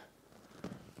others.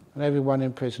 And everyone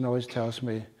in prison always tells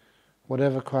me,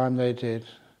 whatever crime they did,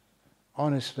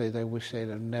 honestly, they wish they'd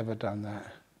have never done that.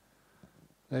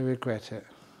 They regret it.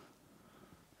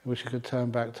 They wish they could turn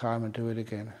back time and do it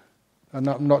again.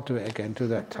 Not do it again, do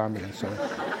that time again, sorry.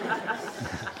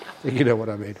 You know what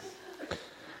I mean.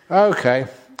 Okay.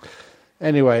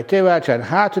 Anyway, dear Ajahn,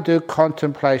 how to do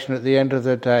contemplation at the end of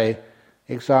the day.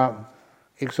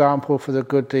 Example for the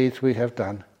good deeds we have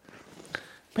done.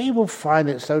 people find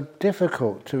it so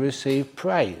difficult to receive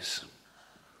praise.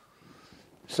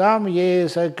 Some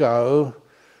years ago,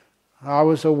 I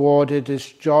was awarded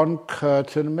this John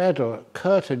Curtin Medal at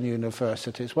Curtin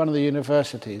University. It's one of the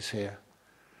universities here.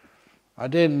 I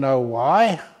didn't know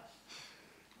why,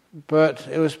 but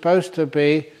it was supposed to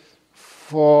be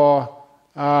for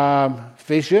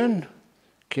vision,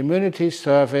 community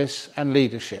service and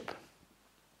leadership.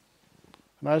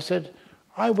 And I said,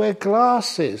 I wear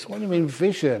glasses. What do you mean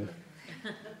vision?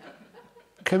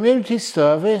 Community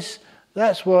service,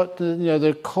 that's what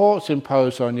the courts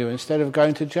impose on you instead of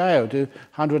going to jail. Do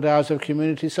 100 hours of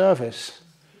community service.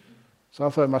 So I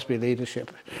thought it must be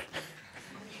leadership.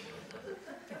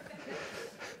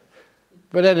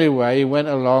 But anyway, he went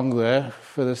along there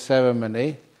for the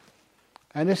ceremony.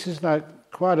 And this is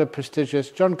quite a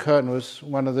prestigious... John Curtin was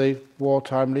one of the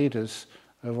wartime leaders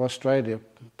of Australia,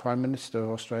 Prime Minister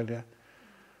of Australia.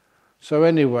 So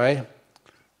anyway,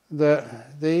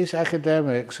 these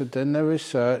academics had done their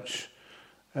research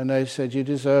and they said, you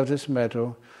deserve this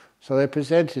medal. So they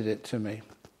presented it to me.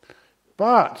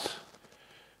 But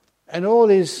in all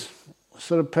these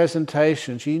sort of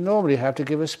presentations, you normally have to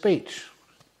give a speech.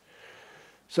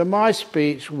 So my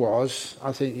speech was,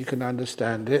 I think you can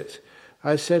understand it,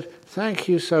 I said, thank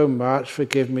you so much for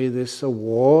giving me this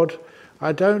award.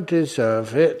 I don't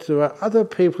deserve it. There are other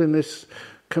people in this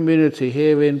community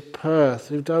here in Perth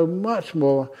who've done much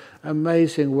more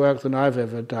amazing work than I've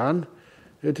ever done,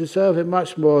 who deserve it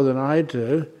much more than I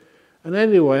do. And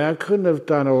anyway, I couldn't have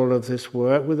done all of this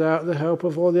work without the help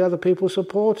of all the other people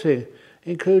supporting,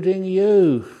 including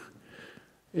you,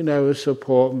 who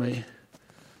support me.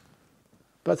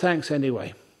 But thanks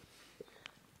anyway.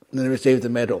 And then I received the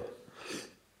medal.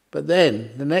 But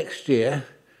then, the next year,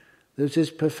 there was this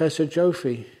Professor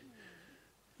Joffe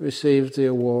received the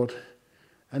award.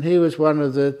 And he was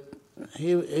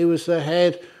he was the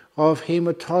head of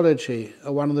haematology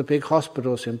at one of the big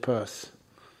hospitals in Perth.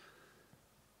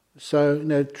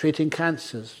 So, treating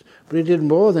cancers. But he did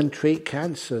more than treat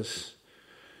cancers.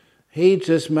 He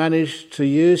just managed to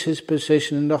use his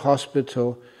position in the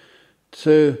hospital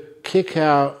to kick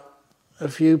out a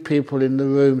few people in the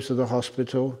rooms of the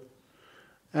hospital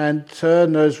and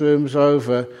turn those rooms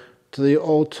over to the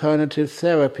Alternative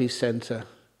Therapy Centre.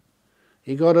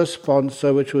 He got a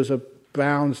sponsor, which was a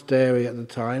Brown's Dairy at the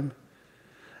time,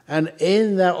 and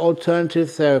in that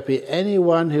alternative therapy,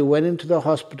 anyone who went into the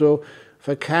hospital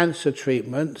for cancer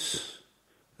treatments,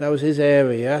 that was his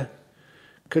area,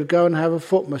 could go and have a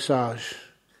foot massage,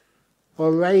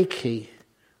 or Reiki,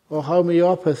 or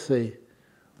homeopathy,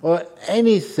 or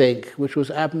anything which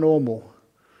was abnormal.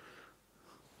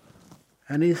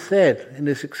 And he said in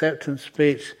this acceptance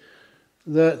speech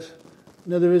that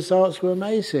the results were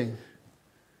amazing.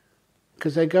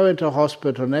 Because they go into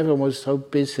hospital and everyone was so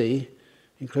busy,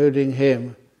 including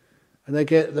him, and they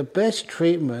get the best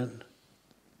treatment,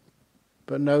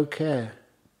 but no care.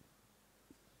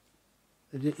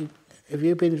 Have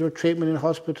you been to a treatment in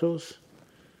hospitals?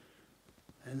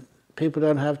 And people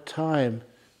don't have time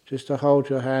just to hold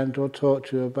your hand or talk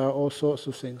to you about all sorts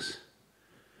of things.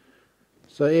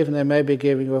 So even they may be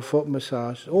giving you a foot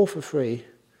massage, all for free,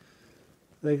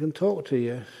 they can talk to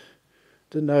you.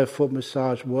 Didn't know if foot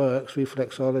massage works,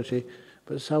 reflexology,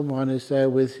 but someone is there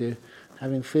with you,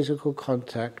 having physical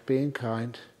contact, being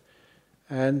kind,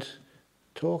 and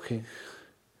talking.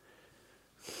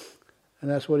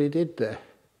 And that's what he did there.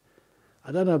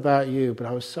 I don't know about you, but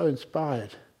I was so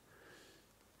inspired.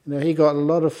 He got a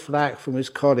lot of flack from his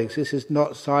colleagues. This is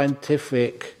not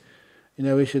scientific.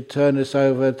 We should turn this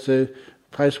over to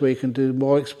a place where you can do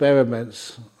more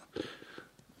experiments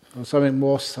or something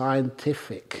more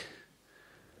scientific.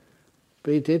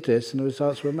 But he did this, and the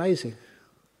results were amazing.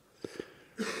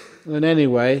 And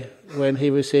anyway, when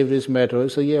he received his medal, it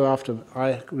was a year after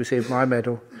I received my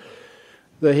medal,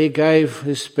 that he gave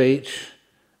his speech,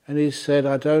 and he said,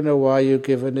 I don't know why you've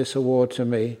given this award to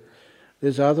me.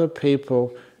 There's other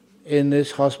people in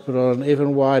this hospital, and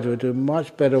even wider, who do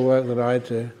much better work than I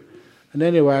do. And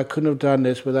anyway, I couldn't have done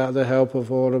this without the help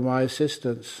of all of my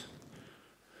assistants.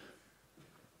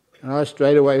 And I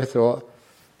straight away thought,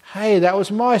 hey, that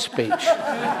was my speech.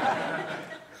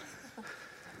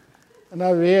 And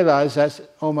I realised that's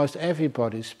almost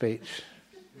everybody's speech.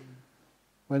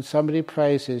 When somebody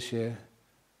praises you,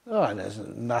 there's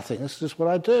nothing, it's just what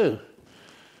I do.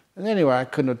 And anyway, I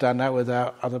couldn't have done that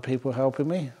without other people helping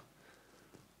me.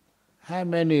 How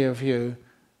many of you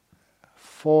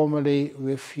formally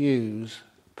refuse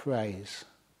praise?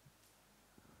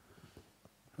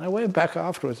 And I went back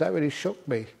afterwards, that really shook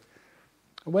me.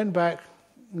 I went back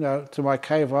to my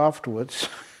cave afterwards,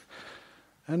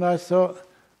 and I thought,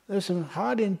 there's some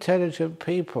highly intelligent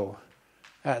people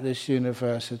at this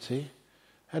university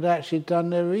had actually done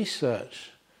their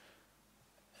research.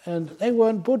 And they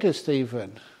weren't Buddhist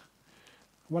even.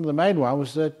 One of the main ones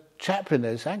was the chaplain,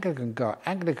 this Anglican guy.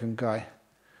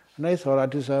 And they thought I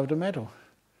deserved a medal.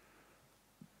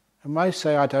 And when I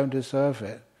say I don't deserve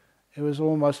it, it was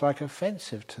almost like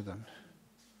offensive to them.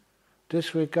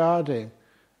 Disregarding,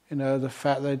 the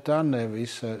fact they'd done their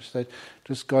research, they'd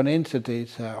just gone into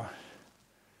detail.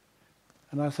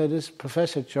 And I said, this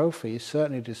Professor Jofi, he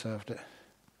certainly deserved it.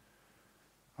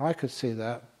 I could see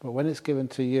that, but when it's given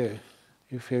to you,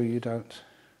 you feel you don't.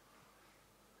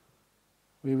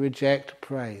 We reject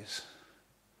praise.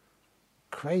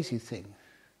 Crazy thing.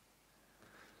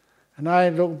 And I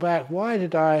look back, why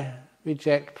did I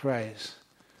reject praise?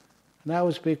 And that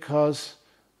was because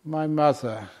my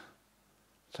mother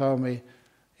told me,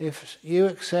 if you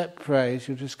accept praise,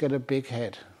 you'll just get a big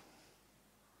head.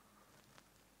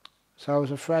 So I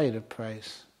was afraid of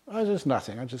praise. Oh, it's just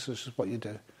nothing, it's just what you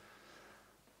do.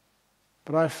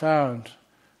 But I found,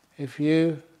 if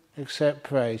you accept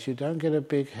praise, you don't get a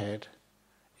big head,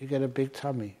 you get a big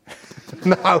tummy.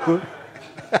 No,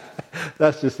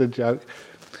 that's just a joke.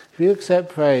 If you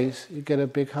accept praise, you get a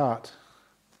big heart.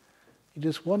 You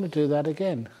just want to do that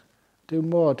again. Do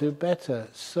more, do better,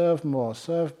 serve more,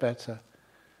 serve better,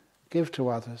 give to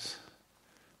others.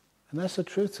 And that's the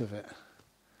truth of it.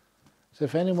 So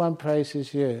if anyone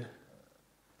praises you,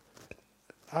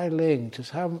 Eileen,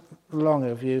 just how long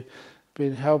have you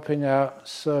been helping out,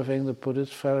 serving the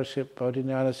Buddhist Fellowship,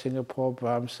 Bodhinyana Singapore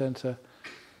Brahm Center,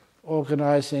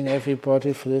 organising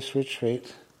everybody for this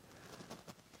retreat?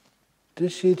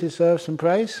 Does she deserve some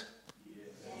praise?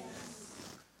 Yes.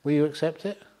 Will you accept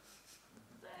it?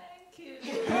 Thank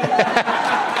you.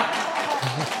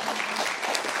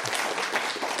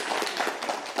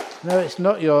 No, it's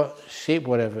not your sheep,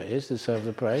 whatever it is, deserve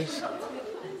the praise.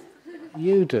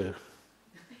 You do.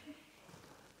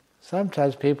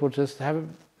 Sometimes people just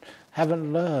haven't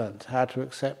learned how to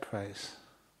accept praise.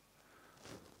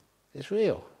 It's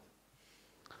real.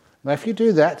 Now, if you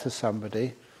do that to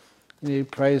somebody, you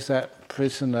praise that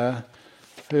prisoner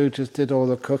who just did all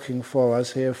the cooking for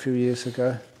us here a few years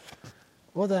ago,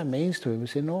 what that means to him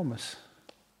is enormous.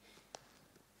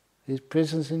 These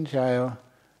prisoners in jail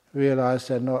realize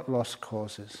they're not lost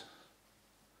causes.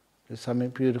 There's something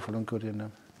beautiful and good in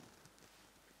them.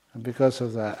 And because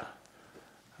of that,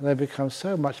 they become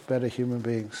so much better human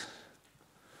beings.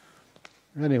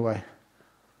 Anyway,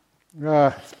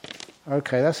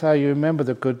 okay, that's how you remember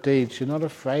the good deeds. You're not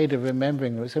afraid of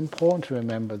remembering them. It's important to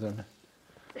remember them.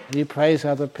 And you praise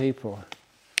other people.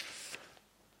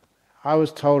 I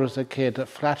was told as a kid that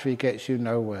flattery gets you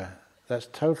nowhere. That's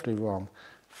totally wrong.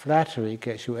 Flattery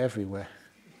gets you everywhere.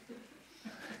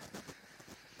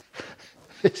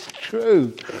 It's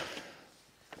true.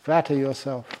 Flatter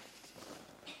yourself.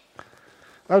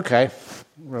 Okay.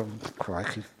 Well,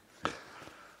 crikey.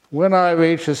 When I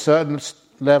reach a certain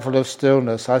level of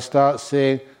stillness, I start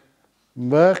seeing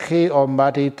murky or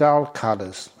muddy dull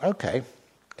colours. Okay.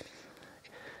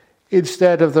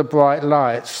 Instead of the bright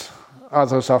lights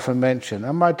others often mention.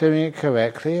 Am I doing it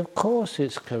correctly? Of course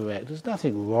it's correct. There's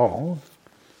nothing wrong.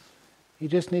 You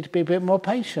just need to be a bit more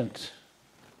patient.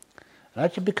 And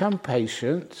as you become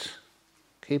patient,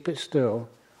 keep it still,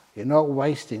 you're not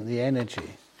wasting the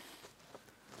energy.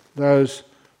 Those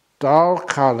dull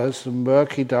colours, the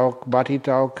murky, dull, muddy,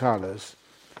 dull colours,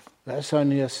 that's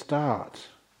only a start.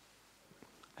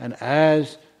 And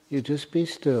as you just be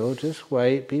still, just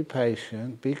wait, be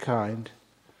patient, be kind,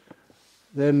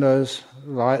 then those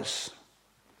lights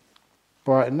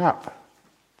brighten up.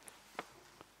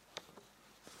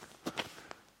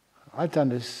 I've done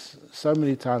this so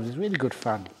many times, it's really good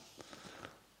fun.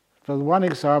 But one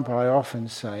example I often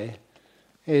say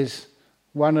is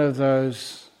one of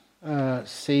those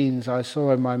scenes I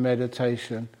saw in my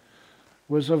meditation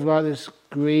was of like this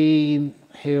green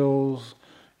hills,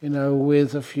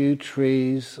 with a few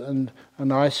trees and a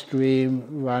nice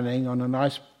stream running on a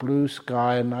nice blue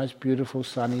sky, a nice beautiful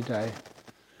sunny day.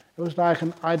 It was like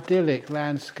an idyllic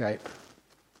landscape.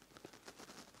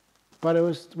 But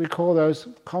we call those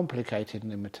complicated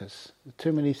nimittas.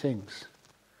 Too many things.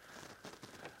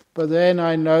 But then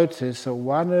I noticed that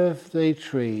one of the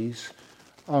trees,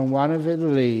 on one of its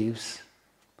leaves,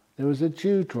 there was a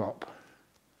dewdrop.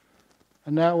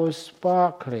 And that was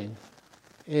sparkling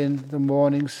in the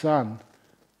morning sun,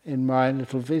 in my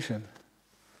little vision.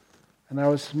 And I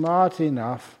was smart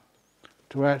enough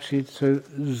to actually to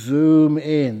zoom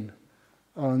in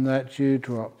on that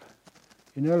dewdrop.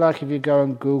 Like if you go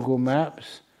on Google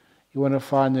Maps, you want to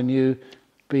find the new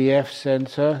BF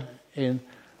Centre in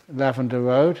Lavender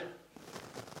Road.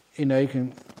 You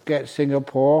can get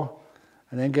Singapore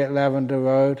and then get Lavender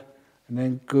Road and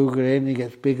then Google it and it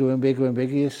gets bigger and bigger and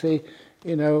bigger. You see,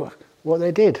 what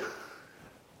they did.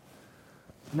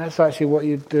 And that's actually what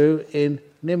you do in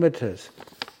nimittas.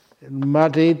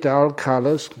 Muddy, dull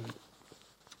colours.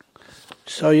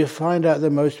 So you find out the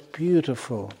most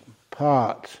beautiful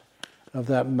part of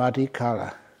that muddy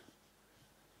colour.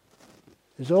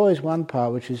 There's always one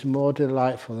part which is more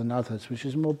delightful than others, which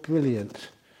is more brilliant,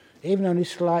 even only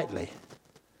slightly.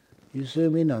 You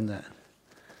zoom in on that.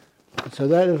 And so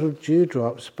that little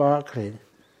dewdrop sparkling,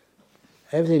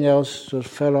 everything else sort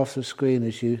of fell off the screen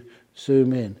as you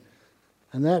zoom in.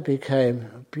 And that became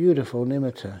a beautiful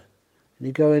nimitta. And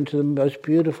you go into the most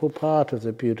beautiful part of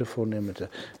the beautiful nimitta,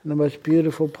 and the most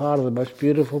beautiful part of the most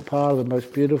beautiful part of the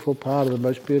most beautiful part of the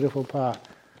most beautiful part,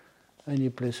 and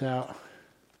you bliss out.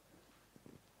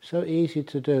 So easy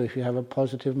to do if you have a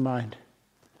positive mind.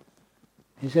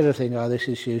 Instead of thinking, this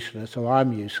is useless, or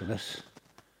I'm useless.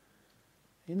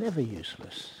 You're never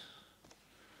useless.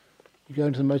 You go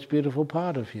into the most beautiful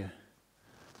part of you,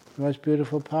 the most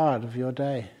beautiful part of your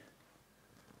day,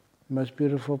 the most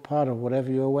beautiful part of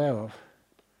whatever you're aware of.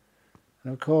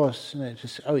 And of course, it's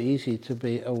just so easy to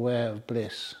be aware of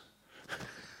bliss.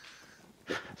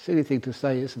 Silly thing to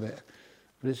say, isn't it?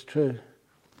 But it's true.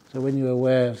 So when you're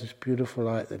aware of this beautiful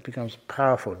light that becomes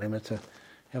powerful nimitta, you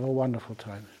have a wonderful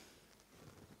time.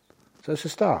 So it's a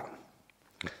start.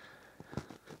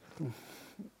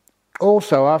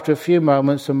 Also, after a few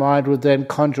moments, the mind would then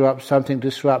conjure up something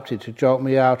disrupted to jolt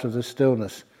me out of the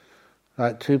stillness,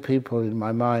 like two people in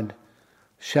my mind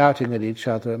shouting at each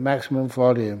other at maximum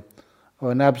volume,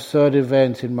 or an absurd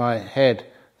event in my head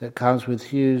that comes with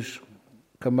huge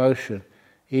commotion,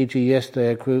 e.g.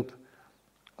 yesterday a group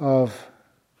of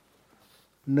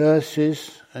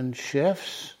nurses and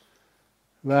chefs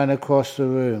ran across the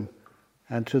room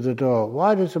and to the door.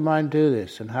 Why does the mind do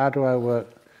this, and how do I work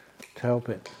to help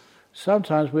it?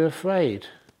 Sometimes we're afraid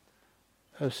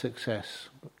of success,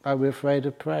 like we're afraid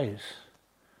of praise.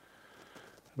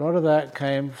 A lot of that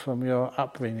came from your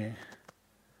upbringing.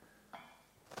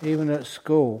 Even at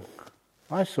school,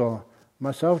 I saw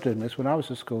myself doing this when I was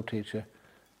a school teacher.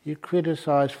 You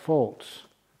criticize faults,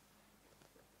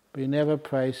 but you never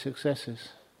praise successes.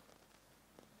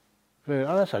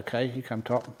 That's okay, you come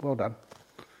top, well done.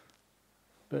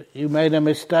 But you made a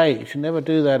mistake, you should never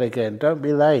do that again, don't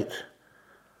be late.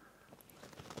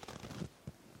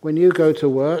 When you go to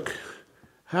work,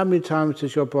 how many times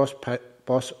does your boss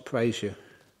praise you?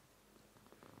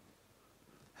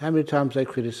 How many times they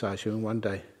criticize you in one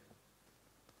day?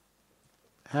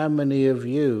 How many of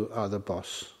you are the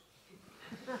boss?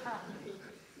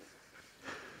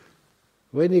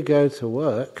 When you go to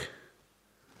work,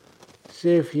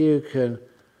 see if you can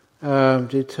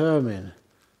determine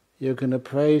you're going to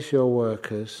praise your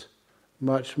workers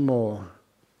much more,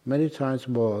 many times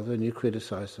more than you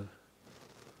criticize them.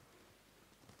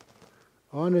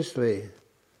 Honestly,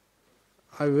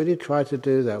 I really try to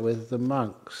do that with the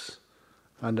monks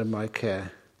under my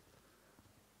care.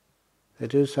 They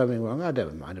do something wrong, I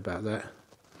never mind about that.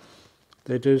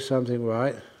 They do something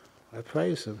right, I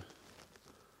praise them.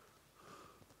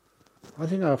 I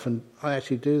think I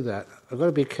actually do that. I've got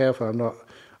to be careful I'm not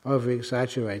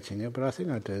over-exaggerating it, but I think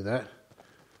I do that.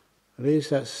 At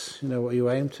least that's what you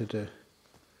aim to do.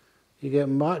 You get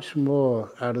much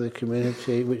more out of the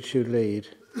community which you lead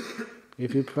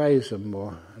if you praise them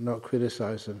more and not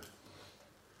criticize them.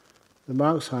 The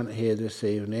monks aren't here this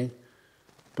evening,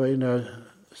 but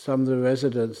some of the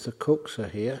residents, the cooks are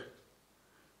here.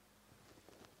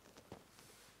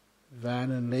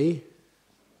 Van and Lee.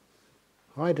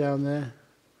 Hi down there.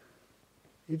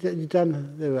 You've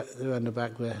done, they're in the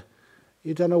back there.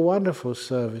 You've done a wonderful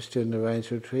service during the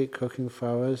Rains Retreat, cooking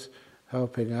for us,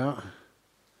 helping out.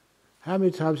 How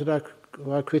many times did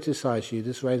I criticize you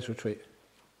this Rains Retreat?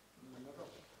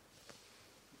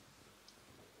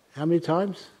 How many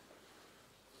times?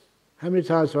 How many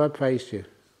times have I praised you?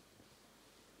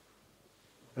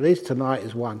 At least tonight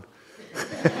is one.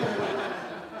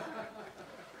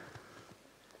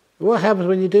 What happens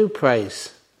when you do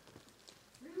praise?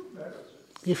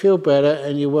 You feel better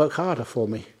and you work harder for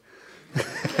me.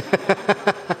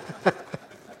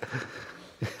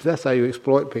 That's how you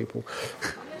exploit people.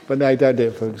 But no, don't do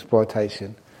it for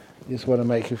exploitation. You just want to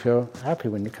make you feel happy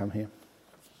when you come here.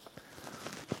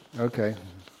 Okay.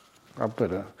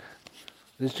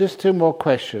 There's just two more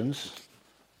questions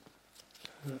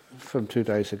from 2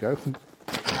 days ago.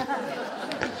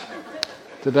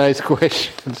 Today's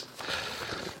questions.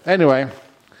 Anyway,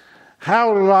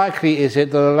 how likely is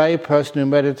it that a lay person who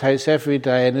meditates every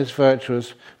day and is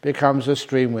virtuous becomes a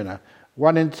stream winner?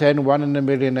 1 in 10, 1 in a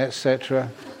million, etc.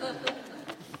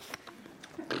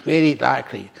 really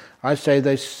likely, I say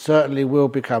they certainly will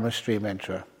become a stream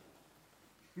enterer.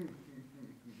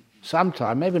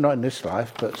 Sometime, maybe not in this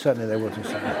life, but certainly they will do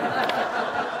something.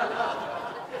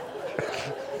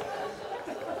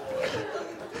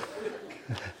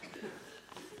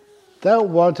 Don't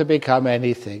want to become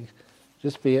anything,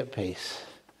 just be at peace.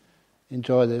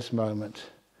 Enjoy this moment.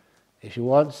 If you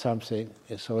want something,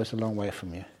 it's always a long way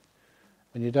from you.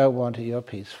 When you don't want it, you're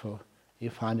peaceful. You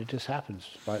find it just happens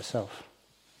by itself.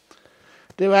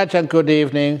 Dear Ajahn, good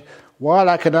evening. While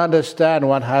I can understand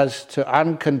one has to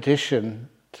uncondition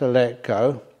to let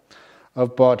go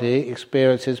of body,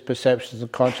 experiences, perceptions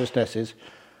and consciousnesses,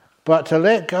 but to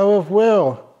let go of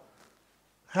will,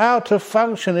 how to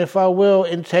function if our will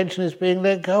intention is being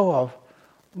let go of?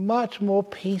 Much more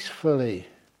peacefully.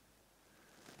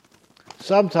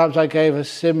 Sometimes I gave a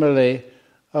simile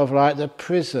of like the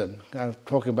prison. I'm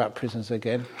talking about prisons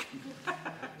again.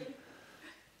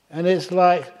 And it's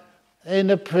like in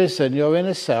a prison, you're in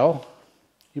a cell,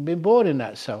 you've been born in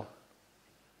that cell.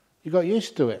 You got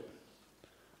used to it.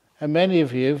 And many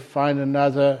of you find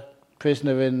another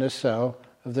prisoner in the cell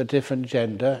of the different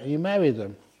gender, and you marry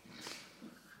them.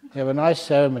 You have a nice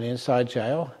ceremony inside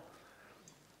jail,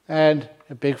 and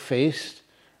a big feast,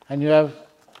 and you have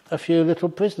a few little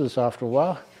prisoners after a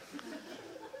while.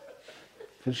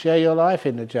 You can share your life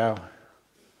in the jail.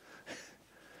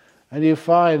 And you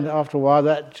find after a while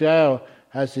that jail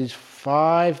has these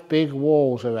 5 big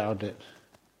walls around it.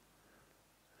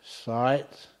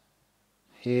 Sight,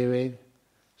 hearing,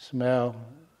 smell,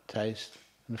 taste,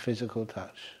 and physical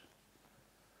touch.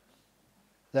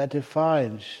 That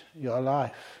defines your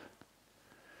life.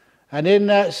 And in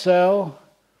that cell,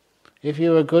 if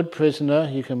you're a good prisoner,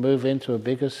 you can move into a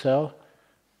bigger cell,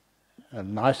 a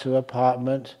nicer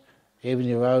apartment, even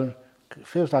your own. It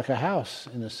feels like a house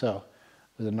in the cell,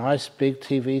 with a nice big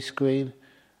TV screen,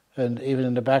 and even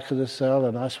in the back of the cell,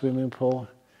 a nice swimming pool.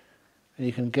 And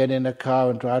you can get in a car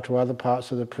and drive to other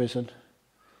parts of the prison.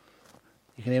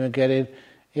 You can even get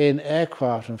in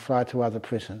aircraft and fly to other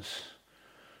prisons.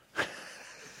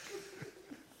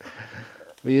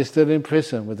 But you're still in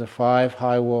prison with the 5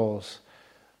 high walls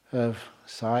of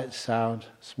sight, sound,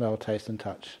 smell, taste and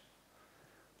touch.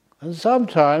 And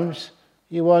sometimes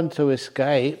you want to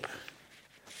escape,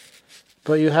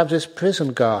 but you have this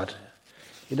prison guard.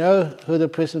 You know who the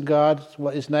prison guard,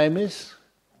 what his name is?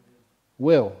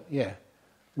 Will, yeah.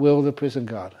 Will the prison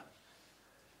guard.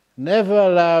 Never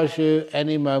allows you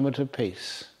any moment of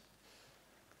peace.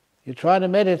 You're trying to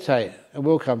meditate, and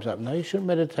will comes up. No, you shouldn't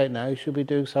meditate now. You should be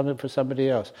doing something for somebody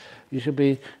else. You should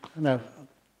be,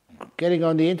 getting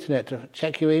on the internet to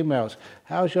check your emails.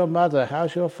 How's your mother?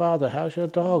 How's your father? How's your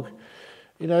dog?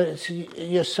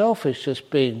 You're selfish just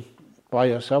being by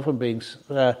yourself and being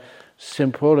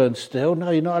simple and still. No,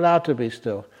 you're not allowed to be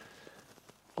still.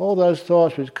 All those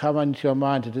thoughts which come into your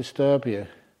mind to disturb you,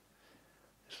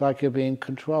 it's like you're being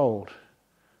controlled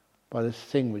by this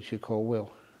thing which you call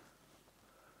will.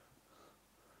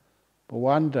 But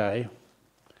one day,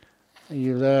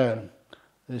 you learn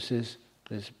this is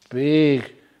this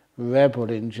big rebel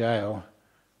in jail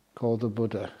called the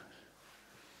Buddha,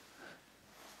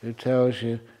 who tells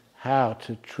you how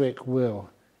to trick will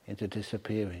into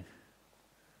disappearing.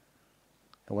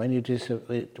 And when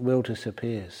will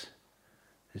disappears,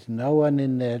 there's no one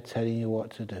in there telling you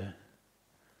what to do.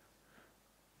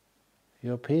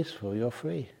 You're peaceful, you're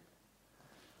free.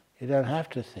 You don't have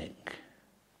to think.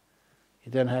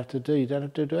 You don't have to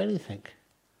do anything.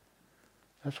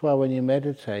 That's why when you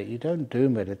meditate, you don't do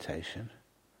meditation.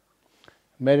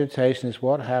 Meditation is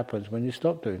what happens when you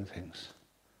stop doing things.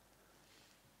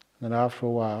 Then after a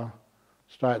while,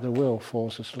 it's like the will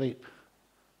falls asleep.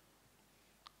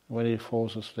 When it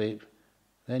falls asleep,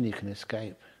 then you can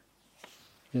escape.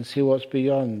 You can see what's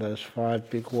beyond those 5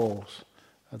 big walls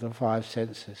of the 5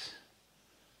 senses.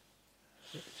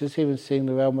 Just even seeing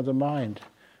the realm of the mind.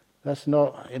 That's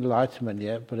not enlightenment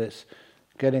yet, but it's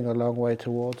getting a long way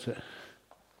towards it.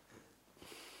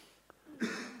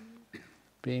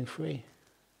 Being free.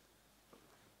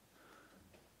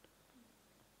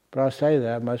 But I say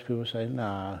that, most people say,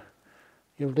 nah,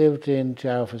 you've lived in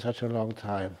jail for such a long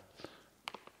time.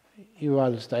 You'd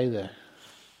rather stay there.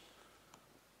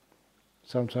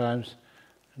 Sometimes,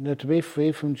 to be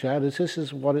free from jail, this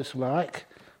is what it's like.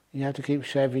 You have to keep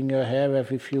shaving your hair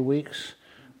every few weeks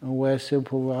and wear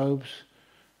simple robes.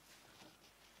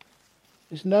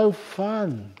 It's no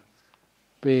fun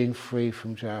being free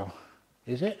from jail,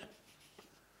 is it?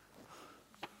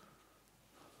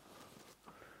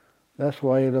 That's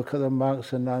why you look at the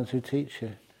monks and nuns who teach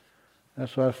you.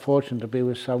 That's why I'm fortunate to be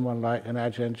with someone like an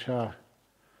Ajahn.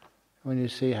 When you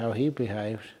see how he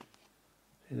behaved,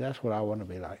 That's what I want to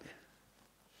be like.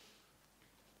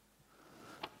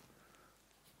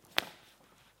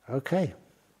 Okay.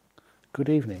 Good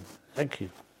evening. Thank you.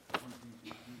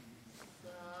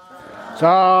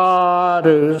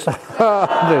 Sadhu,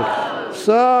 sadhu,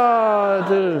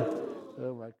 sadhu.